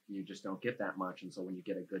because it's you just don't get that much. And so when you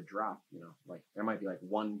get a good drop, like there might be like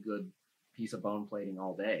one good piece of bone plating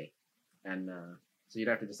all day, and so you'd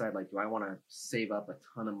have to decide like, do I want to save up a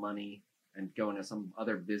ton of money and go into some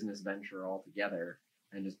other business venture altogether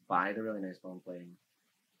and just buy the really nice bone plating,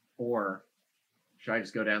 or should I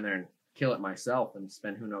just go down there and kill it myself and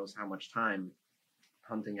spend who knows how much time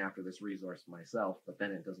hunting after this resource myself, but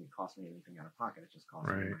then it doesn't cost me anything out of pocket. It just costs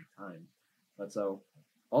me my time. But so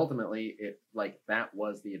ultimately it like that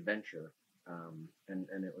was the adventure. And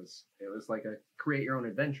it was like a create your own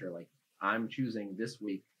adventure. Like I'm choosing this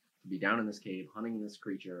week to be down in this cave hunting this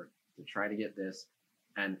creature to try to get this,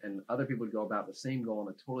 and other people would go about the same goal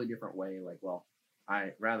in a totally different way. Like, well,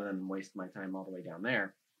 I rather than waste my time all the way down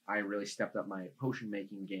there, I really stepped up my potion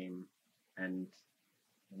making game, and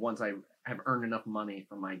once I have earned enough money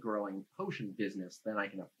from my growing potion business, then I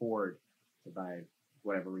can afford to buy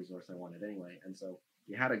whatever resource I wanted anyway. And so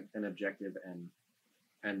you had an objective,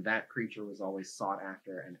 and that creature was always sought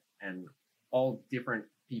after, and all different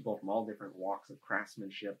people from all different walks of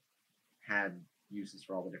craftsmanship had uses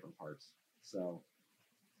for all the different parts. So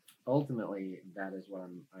ultimately, that is what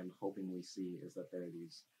I'm hoping we see, is that there are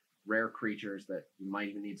these rare creatures that you might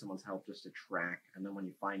even need someone's help just to track, and then when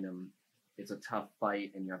you find them, it's a tough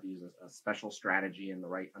fight, and you have to use a special strategy and the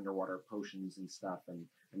right underwater potions and stuff, and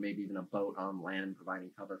maybe even a boat on land providing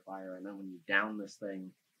cover fire. And then when you down this thing,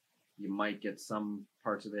 you might get some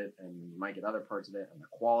parts of it, and you might get other parts of it, and the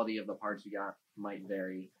quality of the parts you got might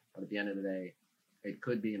vary. But at the end of the day, it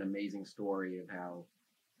could be an amazing story of how,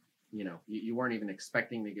 you weren't even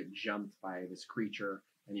expecting to get jumped by this creature,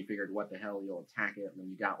 and you figured, what the hell, you'll attack it, and then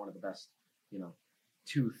you got one of the best,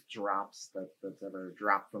 tooth drops that's ever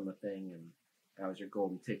dropped from the thing, and that was your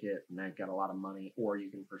golden ticket, and that got a lot of money. Or you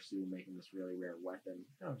can pursue making this really rare weapon,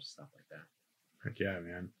 just stuff like that. Heck yeah,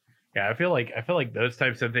 man. Yeah, I feel like those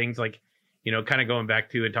types of things, like, kind of going back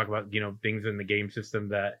to and talk about, things in the game system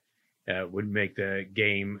that would make the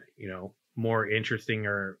game, more interesting,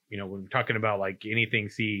 or, when we're talking about like anything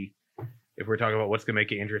C, if we're talking about what's going to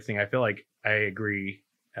make it interesting, I feel like I agree.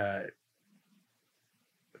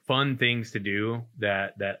 Fun things to do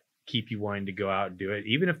that keep you wanting to go out and do it,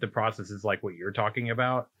 even if the process is like what you're talking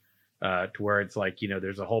about, to where it's like,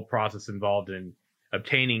 there's a whole process involved in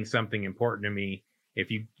obtaining something important to me. If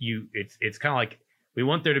it's kind of like, we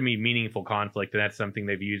want there to be meaningful conflict, and that's something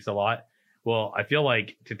they've used a lot. Well, I feel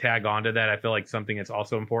like, to tag onto that, I feel like something that's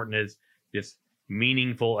also important is just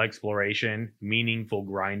meaningful exploration, meaningful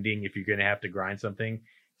grinding. If you're going to have to grind something,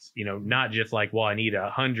 not just like, well, I need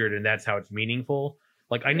 100 and that's how it's meaningful.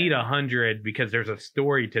 Like, I need 100 because there's a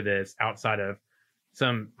story to this outside of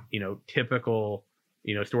some, typical,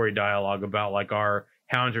 story dialogue about like our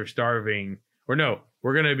hounds are starving, or no,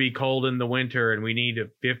 we're going to be cold in the winter and we need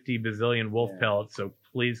 50 bazillion wolf pellets. So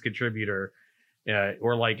please contribute, or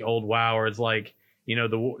like old WoW, or it's like,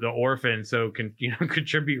 the orphan. So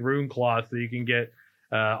contribute rune cloth so you can get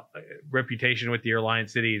reputation with the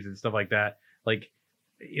Alliance cities and stuff like that. Like,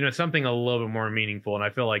 something a little bit more meaningful. And I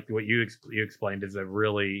feel like what you explained is a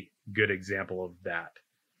really good example of that.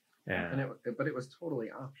 But it was totally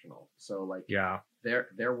optional. So like, yeah,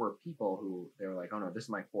 there were people who they were like, oh no, this is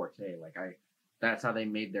my forte. Like that's how they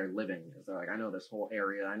made their living. Is they're like, I know this whole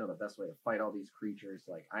area. I know the best way to fight all these creatures.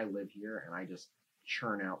 Like, I live here and I just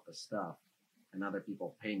churn out the stuff, and other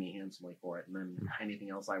people pay me handsomely for it. And then anything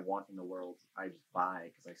else I want in the world, I just buy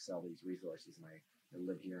because I sell these resources, and I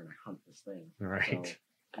live here and I hunt this thing. Right.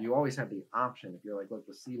 So you always have the option. If you're like, look,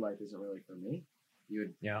 the sea life isn't really for me, you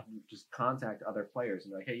would just contact other players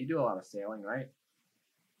and be like, hey, you do a lot of sailing, right?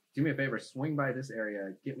 Do me a favor, swing by this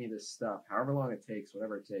area, get me this stuff, however long it takes,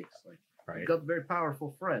 whatever it takes. Like, I've got very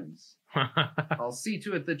powerful friends. I'll see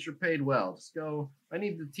to it that you're paid well. Just go. I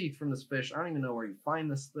need the teeth from this fish. I don't even know where you find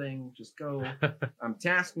this thing. Just go. I'm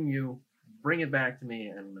tasking you. Bring it back to me,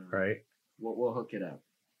 and we'll hook it up.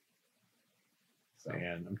 So.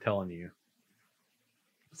 Man, I'm telling you.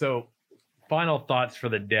 So, final thoughts for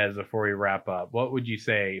the devs before we wrap up. What would you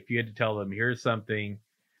say if you had to tell them, here's something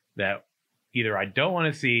that either I don't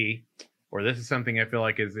want to see, or this is something I feel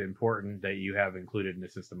like is important that you have included in a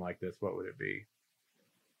system like this? What would it be?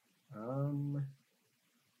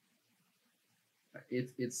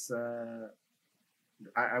 It's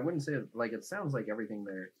I wouldn't say, like, it sounds like everything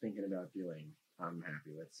they're thinking about doing I'm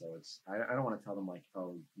happy with. So I don't want to tell them like,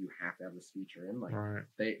 oh, you have to have this feature in. Like,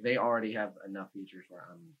 they already have enough features where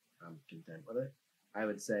I'm content with it. I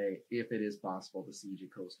would say, if it is possible to siege a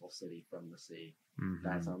coastal city from the sea,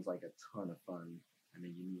 that sounds like a ton of fun and a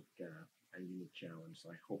unique challenge. So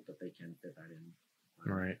I hope that they can fit that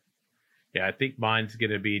in. Right. Yeah, I think mine's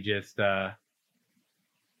gonna be just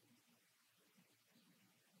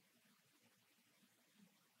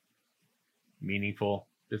meaningful.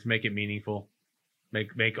 Just make it meaningful.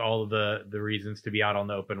 Make all of the reasons to be out on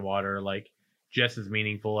the open water like just as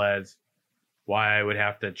meaningful as why I would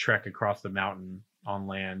have to trek across the mountain on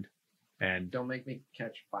land. And don't make me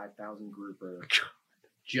catch 5,000 grouper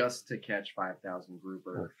just to catch 5,000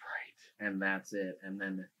 grouper. Right. And that's it. And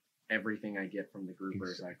then everything I get from the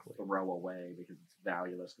groupers Exactly. I throw away because it's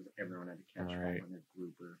valueless because everyone had to catch 500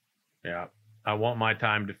 grouper. Yeah. I want my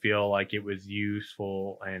time to feel like it was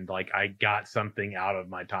useful and like I got something out of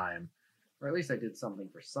my time. Or at least I did something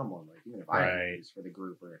for someone. Like even if I have use for the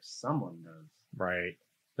grouper, if someone does. Right.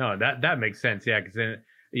 No, that makes sense. Yeah, because then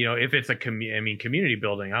if it's a community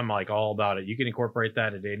building, I'm like all about it. You can incorporate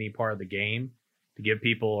that into any part of the game to give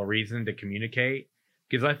people a reason to communicate.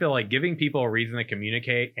 Because I feel like giving people a reason to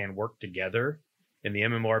communicate and work together in the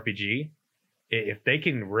MMORPG, if they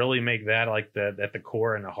can really make that like at the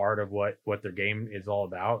core and the heart of what their game is all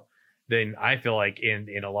about, then I feel like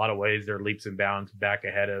in a lot of ways they're leaps and bounds back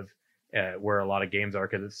ahead of where a lot of games are,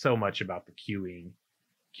 because it's so much about the queuing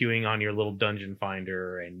on your little dungeon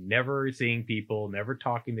finder and never seeing people, never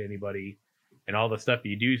talking to anybody, and all the stuff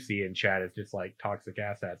you do see in chat is just like toxic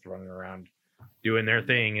asshats running around doing their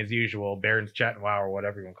thing as usual, Baron's chatting WoW or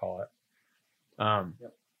whatever you want to call it.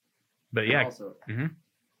 Yep. But yeah. Also,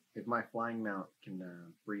 if my flying mount can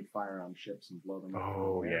breathe fire on ships and blow them up,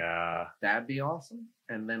 oh yeah, that'd be awesome.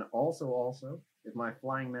 And then also, if my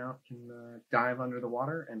flying mount can dive under the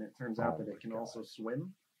water and it turns out that it can also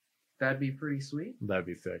swim, that'd be pretty sweet. That'd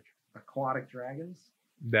be sick. Aquatic dragons.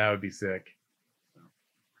 That would be sick.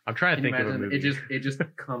 I'm trying to think of a movie. It just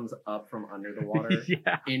comes up from under the water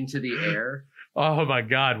into the air. Oh my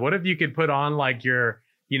god! What if you could put on like your,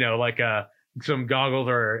 like some goggles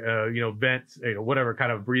or vents, whatever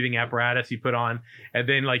kind of breathing apparatus you put on, and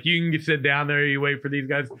then like you can sit down there, you wait for these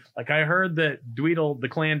guys. Like I heard that the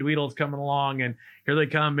clan Dweedle's coming along, and here they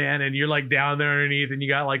come, man, and you're like down there underneath, and you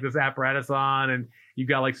got like this apparatus on, and you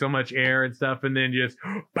got like so much air and stuff, and then just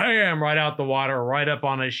bam, right out the water, right up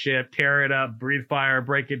on a ship, tear it up, breathe fire,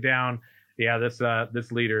 break it down. Yeah, this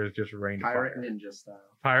leader is just rained pirate fire. Ninja style.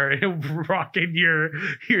 Pirate rocking your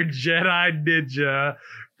Jedi ninja,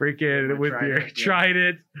 freaking with your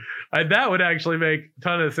trident. That would actually make a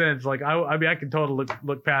ton of sense. Like I mean, I can totally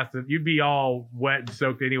look past it. You'd be all wet and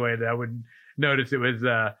soaked anyway. That I wouldn't notice it was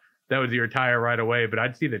that was your attire right away. But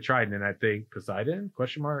I'd see the trident and I think Poseidon? ?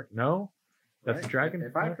 No. That's the dragon.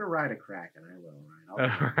 If I have to ride a Kraken, I will.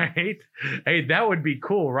 Right? Right. Hey, that would be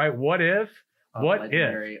cool, right? What if?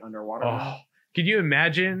 Legendary underwater. Oh, could you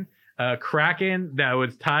imagine a Kraken that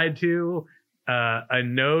was tied to a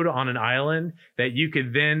node on an island that you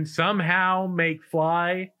could then somehow make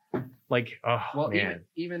fly? Like, oh well, man.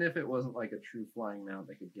 Even if it wasn't like a true flying mount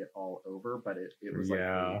that could get all over, but it was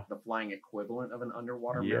like the flying equivalent of an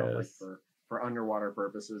underwater mount, like for underwater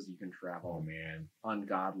purposes, you can travel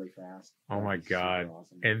ungodly fast. Oh my god.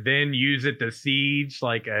 Awesome. And then use it to siege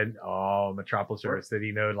like Metropolis or a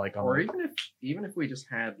city node, like even if we just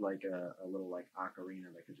had like a little like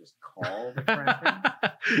ocarina that could just call the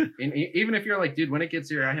Kraken. And even if you're like, dude, when it gets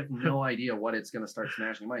here, I have no idea what it's gonna start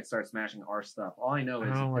smashing. It might start smashing our stuff. All I know is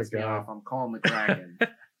it pisses me off. I'm calling the Kraken.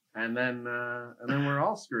 And then we're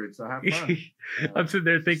all screwed. So have fun. I'm sitting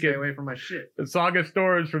there thinking, stay away from my shit. The Saga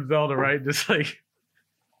Storms from Zelda, right? Just like,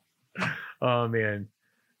 oh man,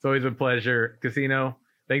 it's always a pleasure. Casino,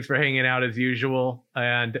 thanks for hanging out as usual.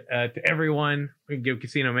 And to everyone, we can give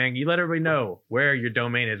Casino, man, you let everybody know where your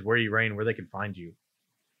domain is, where you reign, where they can find you.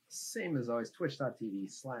 Same as always,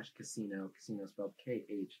 twitch.tv/casino, casino spelled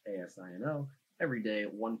KHASINO. Every day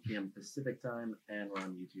at 1 p.m. Pacific time, and we're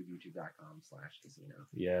on YouTube, youtube.com/casino.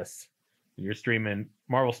 Yes. You're streaming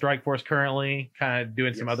Marvel Strike Force currently, kind of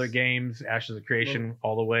doing some other games, Ashes of Creation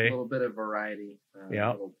all the way. A little bit of variety.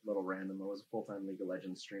 Little random. I was a full-time League of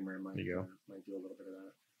Legends streamer. Might do a little bit of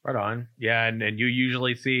that. Right on. Yeah, and you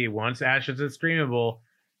usually see, once Ashes is streamable,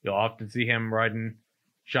 you'll often see him riding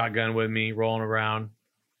shotgun with me, rolling around,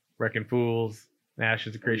 wrecking fools,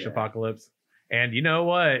 Ashes of Creation Apocalypse. And you know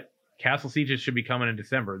what? Castle Sieges should be coming in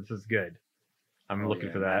December. This is good. I'm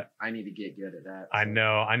looking for that. I need to get good at that. I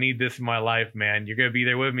know. I need this in my life, man. You're going to be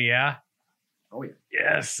there with me, yeah? Oh, yeah.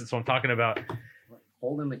 Yes, that's what I'm talking about.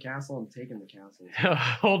 Holding the castle and taking the castle.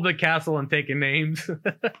 Hold the castle and taking names.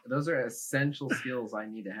 Those are essential skills I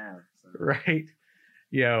need to have. So. Right.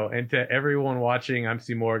 Yo, and to everyone watching, I'm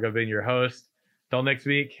C Morg. I've been your host. Till next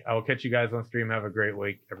week, I will catch you guys on stream. Have a great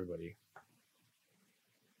week, everybody.